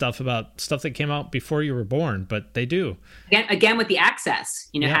all this stuff about stuff that came out before you were born? But they do. Again with the access,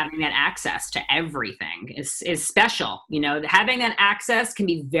 having that access to everything is special. Having that access can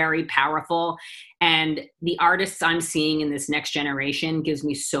be very powerful. And the artists I'm seeing in this next generation gives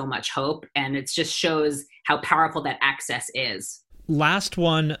me so much hope. And it just shows how powerful that access is. Last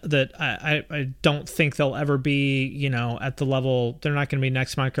one that I don't think they'll ever be, at the level, they're not going to be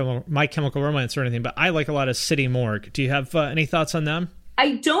next My Chemical Romance or anything, but I like a lot of City Morgue. Do you have any thoughts on them?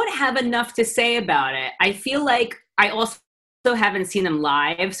 I don't have enough to say about it. I feel like I also haven't seen them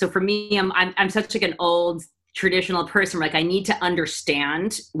live. So for me, I'm such an old traditional person. I need to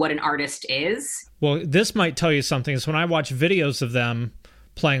understand what an artist is. Well, this might tell you something. Is when I watch videos of them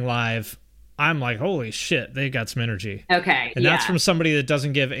playing live, I'm like, holy shit, they got some energy. Okay. And that's from somebody that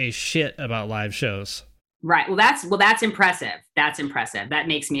doesn't give a shit about live shows. Right. Well, that's impressive. That's impressive. That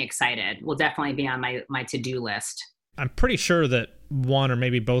makes me excited. Will definitely be on my to-do list. I'm pretty sure that one or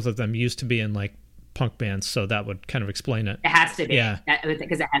maybe both of them used to be in punk bands, so that would kind of explain it. It has to be. Yeah.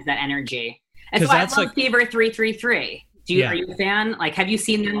 Because it has that energy. That's why I love Fever 333. Are you a fan? Have you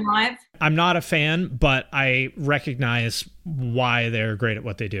seen them live? I'm not a fan, but I recognize why they're great at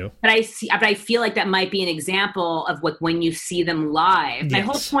what they do. But I feel like that might be an example of when you see them live. Yes. My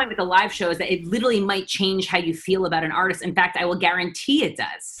whole point with the live show is that it literally might change how you feel about an artist. In fact, I will guarantee it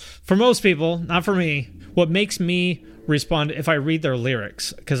does. For most people, not for me. What makes me respond if I read their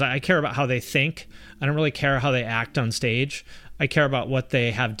lyrics, because I care about how they think. I don't really care how they act on stage. I care about what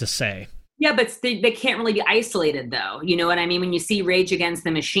they have to say. Yeah, but they can't really be isolated, though. You know what I mean? When you see Rage Against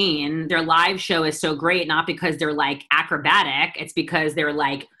the Machine, their live show is so great, not because they're like acrobatic, it's because they're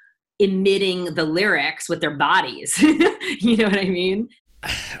like emitting the lyrics with their bodies. You know what I mean?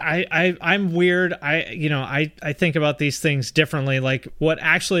 I'm weird. I think about these things differently. Like, what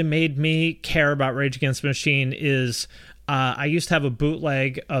actually made me care about Rage Against the Machine is I used to have a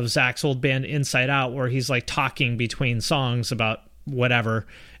bootleg of Zach's old band Inside Out where he's like talking between songs about whatever.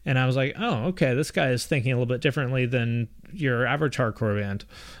 And I was like, oh, okay, this guy is thinking a little bit differently than your average hardcore band.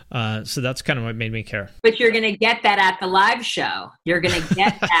 So that's kind of what made me care. But you're going to get that at the live show. You're going to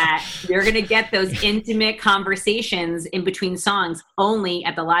get that. You're going to get those intimate conversations in between songs only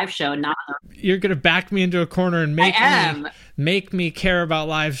at the live show. Not. You're going to back me into a corner and make me care about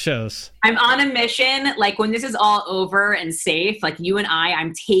live shows. I'm on a mission. Like, when this is all over and safe, like you and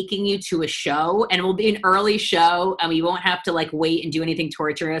I'm taking you to a show, and it will be an early show, and we won't have to like wait and do anything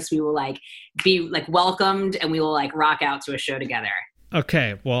torturous. We will like be like welcomed, and we will like rock out to a show together.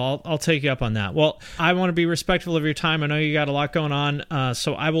 Okay, well, I'll take you up on that. Well, I want to be respectful of your time. I know you got a lot going on,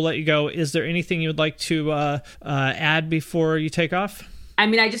 so I will let you go. Is there anything you would like to add before you take off? I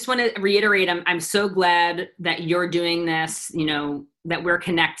mean, I just want to reiterate, I'm so glad that you're doing this, you know, that we're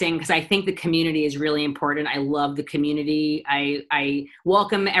connecting, because I think the community is really important. I love the community. I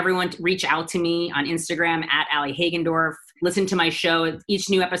welcome everyone to reach out to me on Instagram at Allie Hagendorf. Listen to my show. Each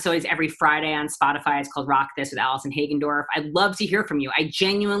new episode is every Friday on Spotify. It's called Rock This with Allison Hagendorf. I'd love to hear from you. I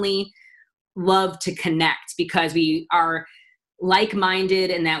genuinely love to connect because we are like-minded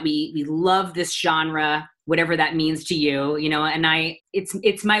and that we love this genre, whatever that means to you, you know, and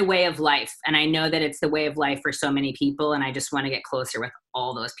it's my way of life. And I know that it's the way of life for so many people. And I just want to get closer with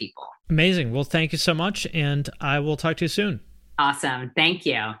all those people. Amazing. Well, thank you so much. And I will talk to you soon. Awesome. Thank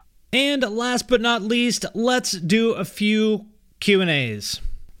you. And last but not least, let's do a few Q&As.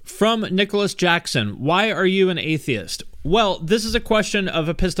 From Nicholas Jackson, why are you an atheist? Well, this is a question of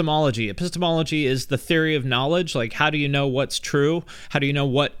epistemology. Epistemology is the theory of knowledge. Like, how do you know what's true? How do you know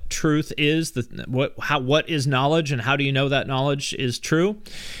what truth is? What is knowledge, and how do you know that knowledge is true?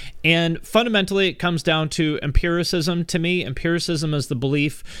 And fundamentally, it comes down to empiricism. To me, empiricism is the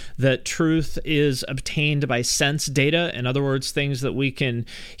belief that truth is obtained by sense data. In other words, things that we can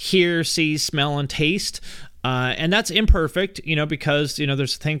hear, see, smell, and taste. And that's imperfect, you know, because, you know,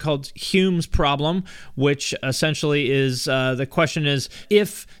 there's a thing called Hume's problem, which essentially is, the question is,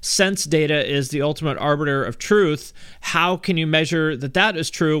 if sense data is the ultimate arbiter of truth, how can you measure that that is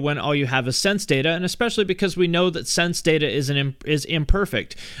true when all you have is sense data? And especially because we know that sense data is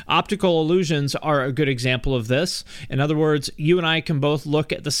imperfect. Optical illusions are a good example of this. In other words, you and I can both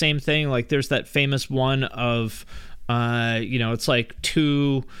look at the same thing. Like, there's that famous one of, you know, it's like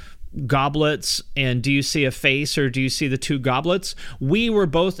two goblets, and do you see a face or do you see the two goblets? We were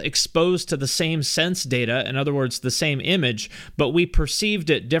both exposed to the same sense data, in other words, the same image, but we perceived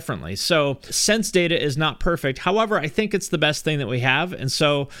it differently. So sense data is not perfect. However, I think it's the best thing that we have. And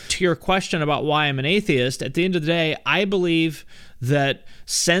so to your question about why I'm an atheist, at the end of the day, I believe that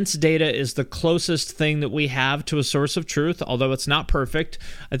sense data is the closest thing that we have to a source of truth, although it's not perfect.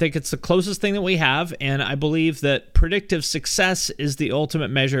 I think it's the closest thing that we have, and I believe that predictive success is the ultimate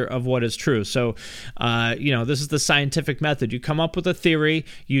measure of what is true. So, you know, this is the scientific method. You come up with a theory,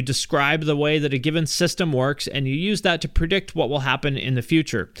 you describe the way that a given system works, and you use that to predict what will happen in the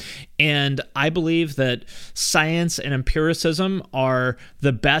future. And I believe that science and empiricism are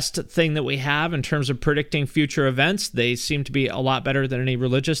the best thing that we have in terms of predicting future events. They seem to be a lot better than any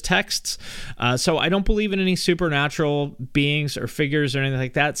religious texts. So I don't believe in any supernatural beings or figures or anything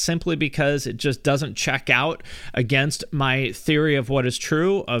like that, simply because it just doesn't check out against my theory of what is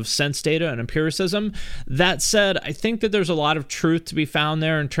true of sense data and empiricism. That said, I think that there's a lot of truth to be found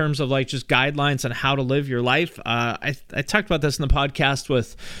there in terms of like just guidelines on how to live your life. I talked about this in the podcast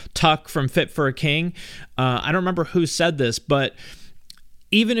with Tuck from Fit for a King. I don't remember who said this, but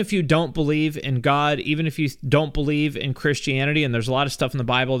even if you don't believe in God, even if you don't believe in Christianity, and there's a lot of stuff in the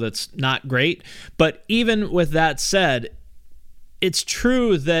Bible that's not great, but even with that said, it's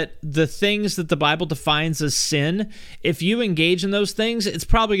true that the things that the Bible defines as sin, if you engage in those things, it's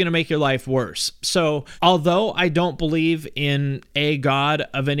probably going to make your life worse. So although I don't believe in a God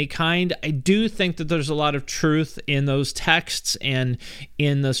of any kind, I do think that there's a lot of truth in those texts and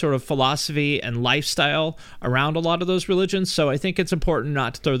in the sort of philosophy and lifestyle around a lot of those religions. So I think it's important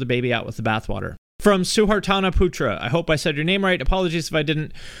not to throw the baby out with the bathwater. From Suhartana Putra, I hope I said your name right. Apologies if I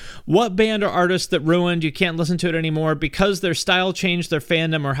didn't. What band or artist that ruined, you can't listen to it anymore because their style changed, their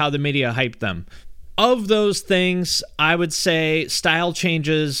fandom, or how the media hyped them? Of those things, I would say style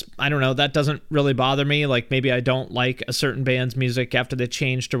changes, I don't know, that doesn't really bother me. Like maybe I don't like a certain band's music after they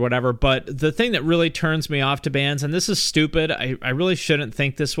changed or whatever. But the thing that really turns me off to bands, and this is stupid, I really shouldn't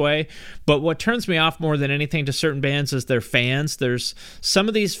think this way, but what turns me off more than anything to certain bands is their fans. There's some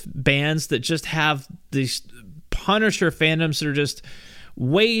of these bands that just have these Punisher fandoms that are just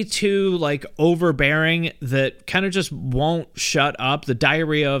way too like overbearing, that kind of just won't shut up. The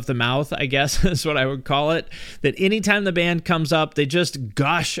diarrhea of the mouth, I guess is what I would call it. That anytime the band comes up, they just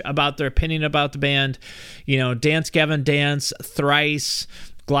gush about their opinion about the band. You know, Dance Gavin Dance, Thrice,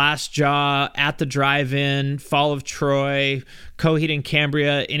 Glassjaw, At the Drive-In, Fall of Troy, Coheed and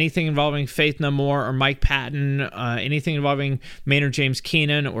Cambria, anything involving Faith No More or Mike Patton, anything involving Maynard James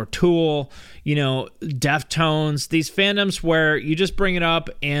Keenan or Tool, you know, Deftones, these fandoms where you just bring it up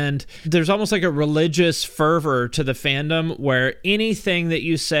and there's almost like a religious fervor to the fandom where anything that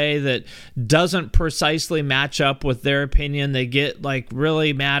you say that doesn't precisely match up with their opinion, they get like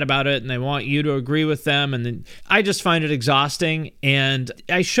really mad about it and they want you to agree with them. And then I just find it exhausting, and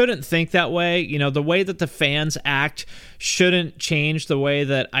I shouldn't think that way. You know, the way that the fans act shouldn't change the way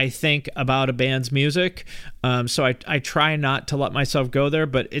that I think about a band's music. So I try not to let myself go there,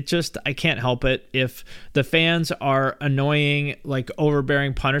 but it just, I can't help it. If the fans are annoying, like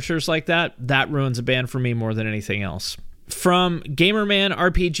overbearing punishers like that, that ruins a band for me more than anything else. From Gamerman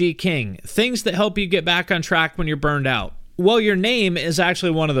RPG King, things that help you get back on track when you're burned out. Well, your name is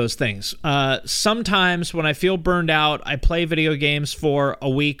actually one of those things. Sometimes when I feel burned out, I play video games for a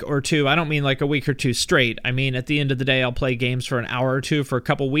week or two. I don't mean like a week or two straight. I mean, at the end of the day, I'll play games for an hour or two for a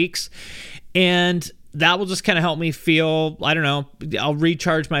couple weeks. And that will just kind of help me feel, I don't know, I'll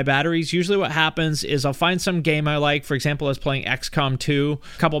recharge my batteries. Usually what happens is I'll find some game I like. For example, I was playing XCOM 2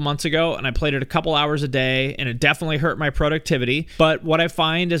 a couple months ago, and I played it a couple hours a day, and it definitely hurt my productivity. But what I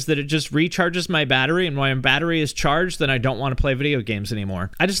find is that it just recharges my battery, and when my battery is charged, then I don't want to play video games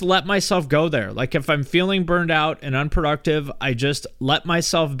anymore. I just let myself go there. Like if I'm feeling burned out and unproductive, I just let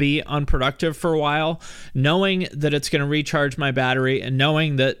myself be unproductive for a while, knowing that it's going to recharge my battery and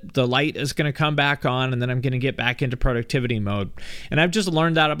knowing that the light is going to come back on, and then I'm going to get back into productivity mode. And I've just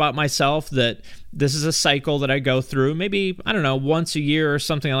learned that about myself, that this is a cycle that I go through. Maybe, I don't know, once a year or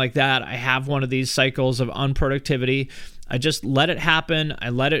something like that, I have one of these cycles of unproductivity. I just let it happen. I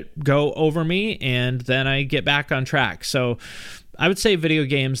let it go over me, and then I get back on track. So I would say video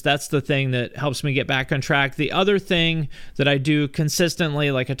games, that's the thing that helps me get back on track. The other thing that I do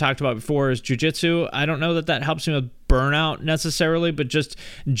consistently, like I talked about before, is jiu-jitsu. I don't know that that helps me with burnout necessarily, but just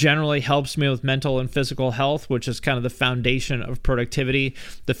generally helps me with mental and physical health, which is kind of the foundation of productivity,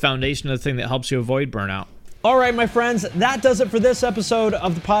 the foundation of the thing that helps you avoid burnout. All right, my friends, that does it for this episode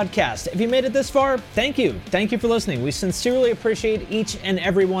of the podcast. If you made it this far, thank you. Thank you for listening. We sincerely appreciate each and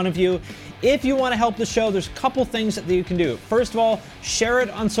every one of you. If you want to help the show, there's a couple things that you can do. First of all, share it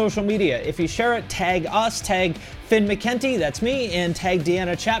on social media. If you share it, tag us, tag Finn McKenty, that's me, and tag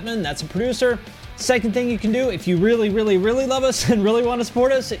Deanna Chapman, that's a producer. Second thing you can do, if you really, really, really love us and really want to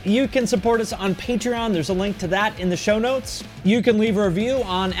support us, you can support us on Patreon. There's a link to that in the show notes. You can leave a review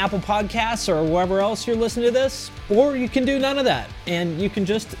on Apple Podcasts or wherever else you're listening to this, or you can do none of that. And you can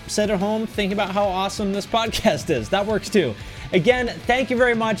just sit at home, think about how awesome this podcast is. That works too. Again, thank you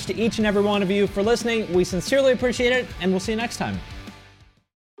very much to each and every one of you for listening. We sincerely appreciate it, and we'll see you next time.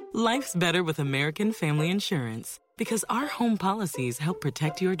 Life's better with American Family Insurance because our home policies help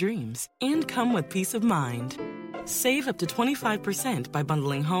protect your dreams and come with peace of mind. Save up to 25% by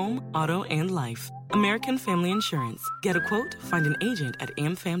bundling home, auto, and life. American Family Insurance. Get a quote, find an agent at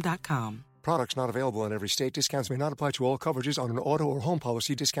amfam.com. Products not available in every state. Discounts may not apply to all coverages on an auto or home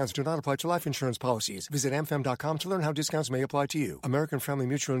policy. Discounts do not apply to life insurance policies. Visit amfam.com to learn how discounts may apply to you. American Family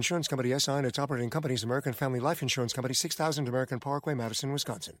Mutual Insurance Company, SI, and its operating companies, American Family Life Insurance Company, 6000 American Parkway, Madison,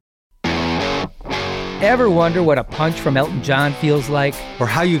 Wisconsin. Ever wonder what a punch from Elton John feels like? Or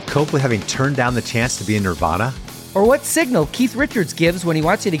how you'd cope with having turned down the chance to be in Nirvana? Or what signal Keith Richards gives when he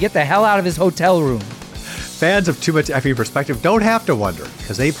wants you to get the hell out of his hotel room? Fans of Too Much Effing Perspective don't have to wonder,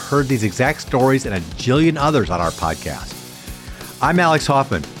 because they've heard these exact stories and a jillion others on our podcast. I'm Alex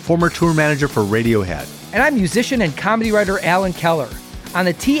Hoffman, former tour manager for Radiohead. And I'm musician and comedy writer Alan Keller. On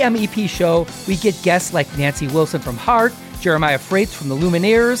the TMEP show, we get guests like Nancy Wilson from Heart, Jeremiah Freites from the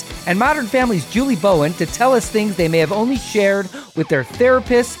Lumineers, and Modern Family's Julie Bowen to tell us things they may have only shared with their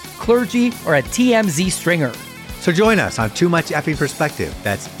therapist, clergy, or a TMZ stringer. So join us on Too Much Effing Perspective.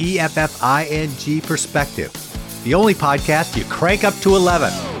 That's EFFING Perspective. The only podcast you crank up to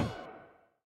 11.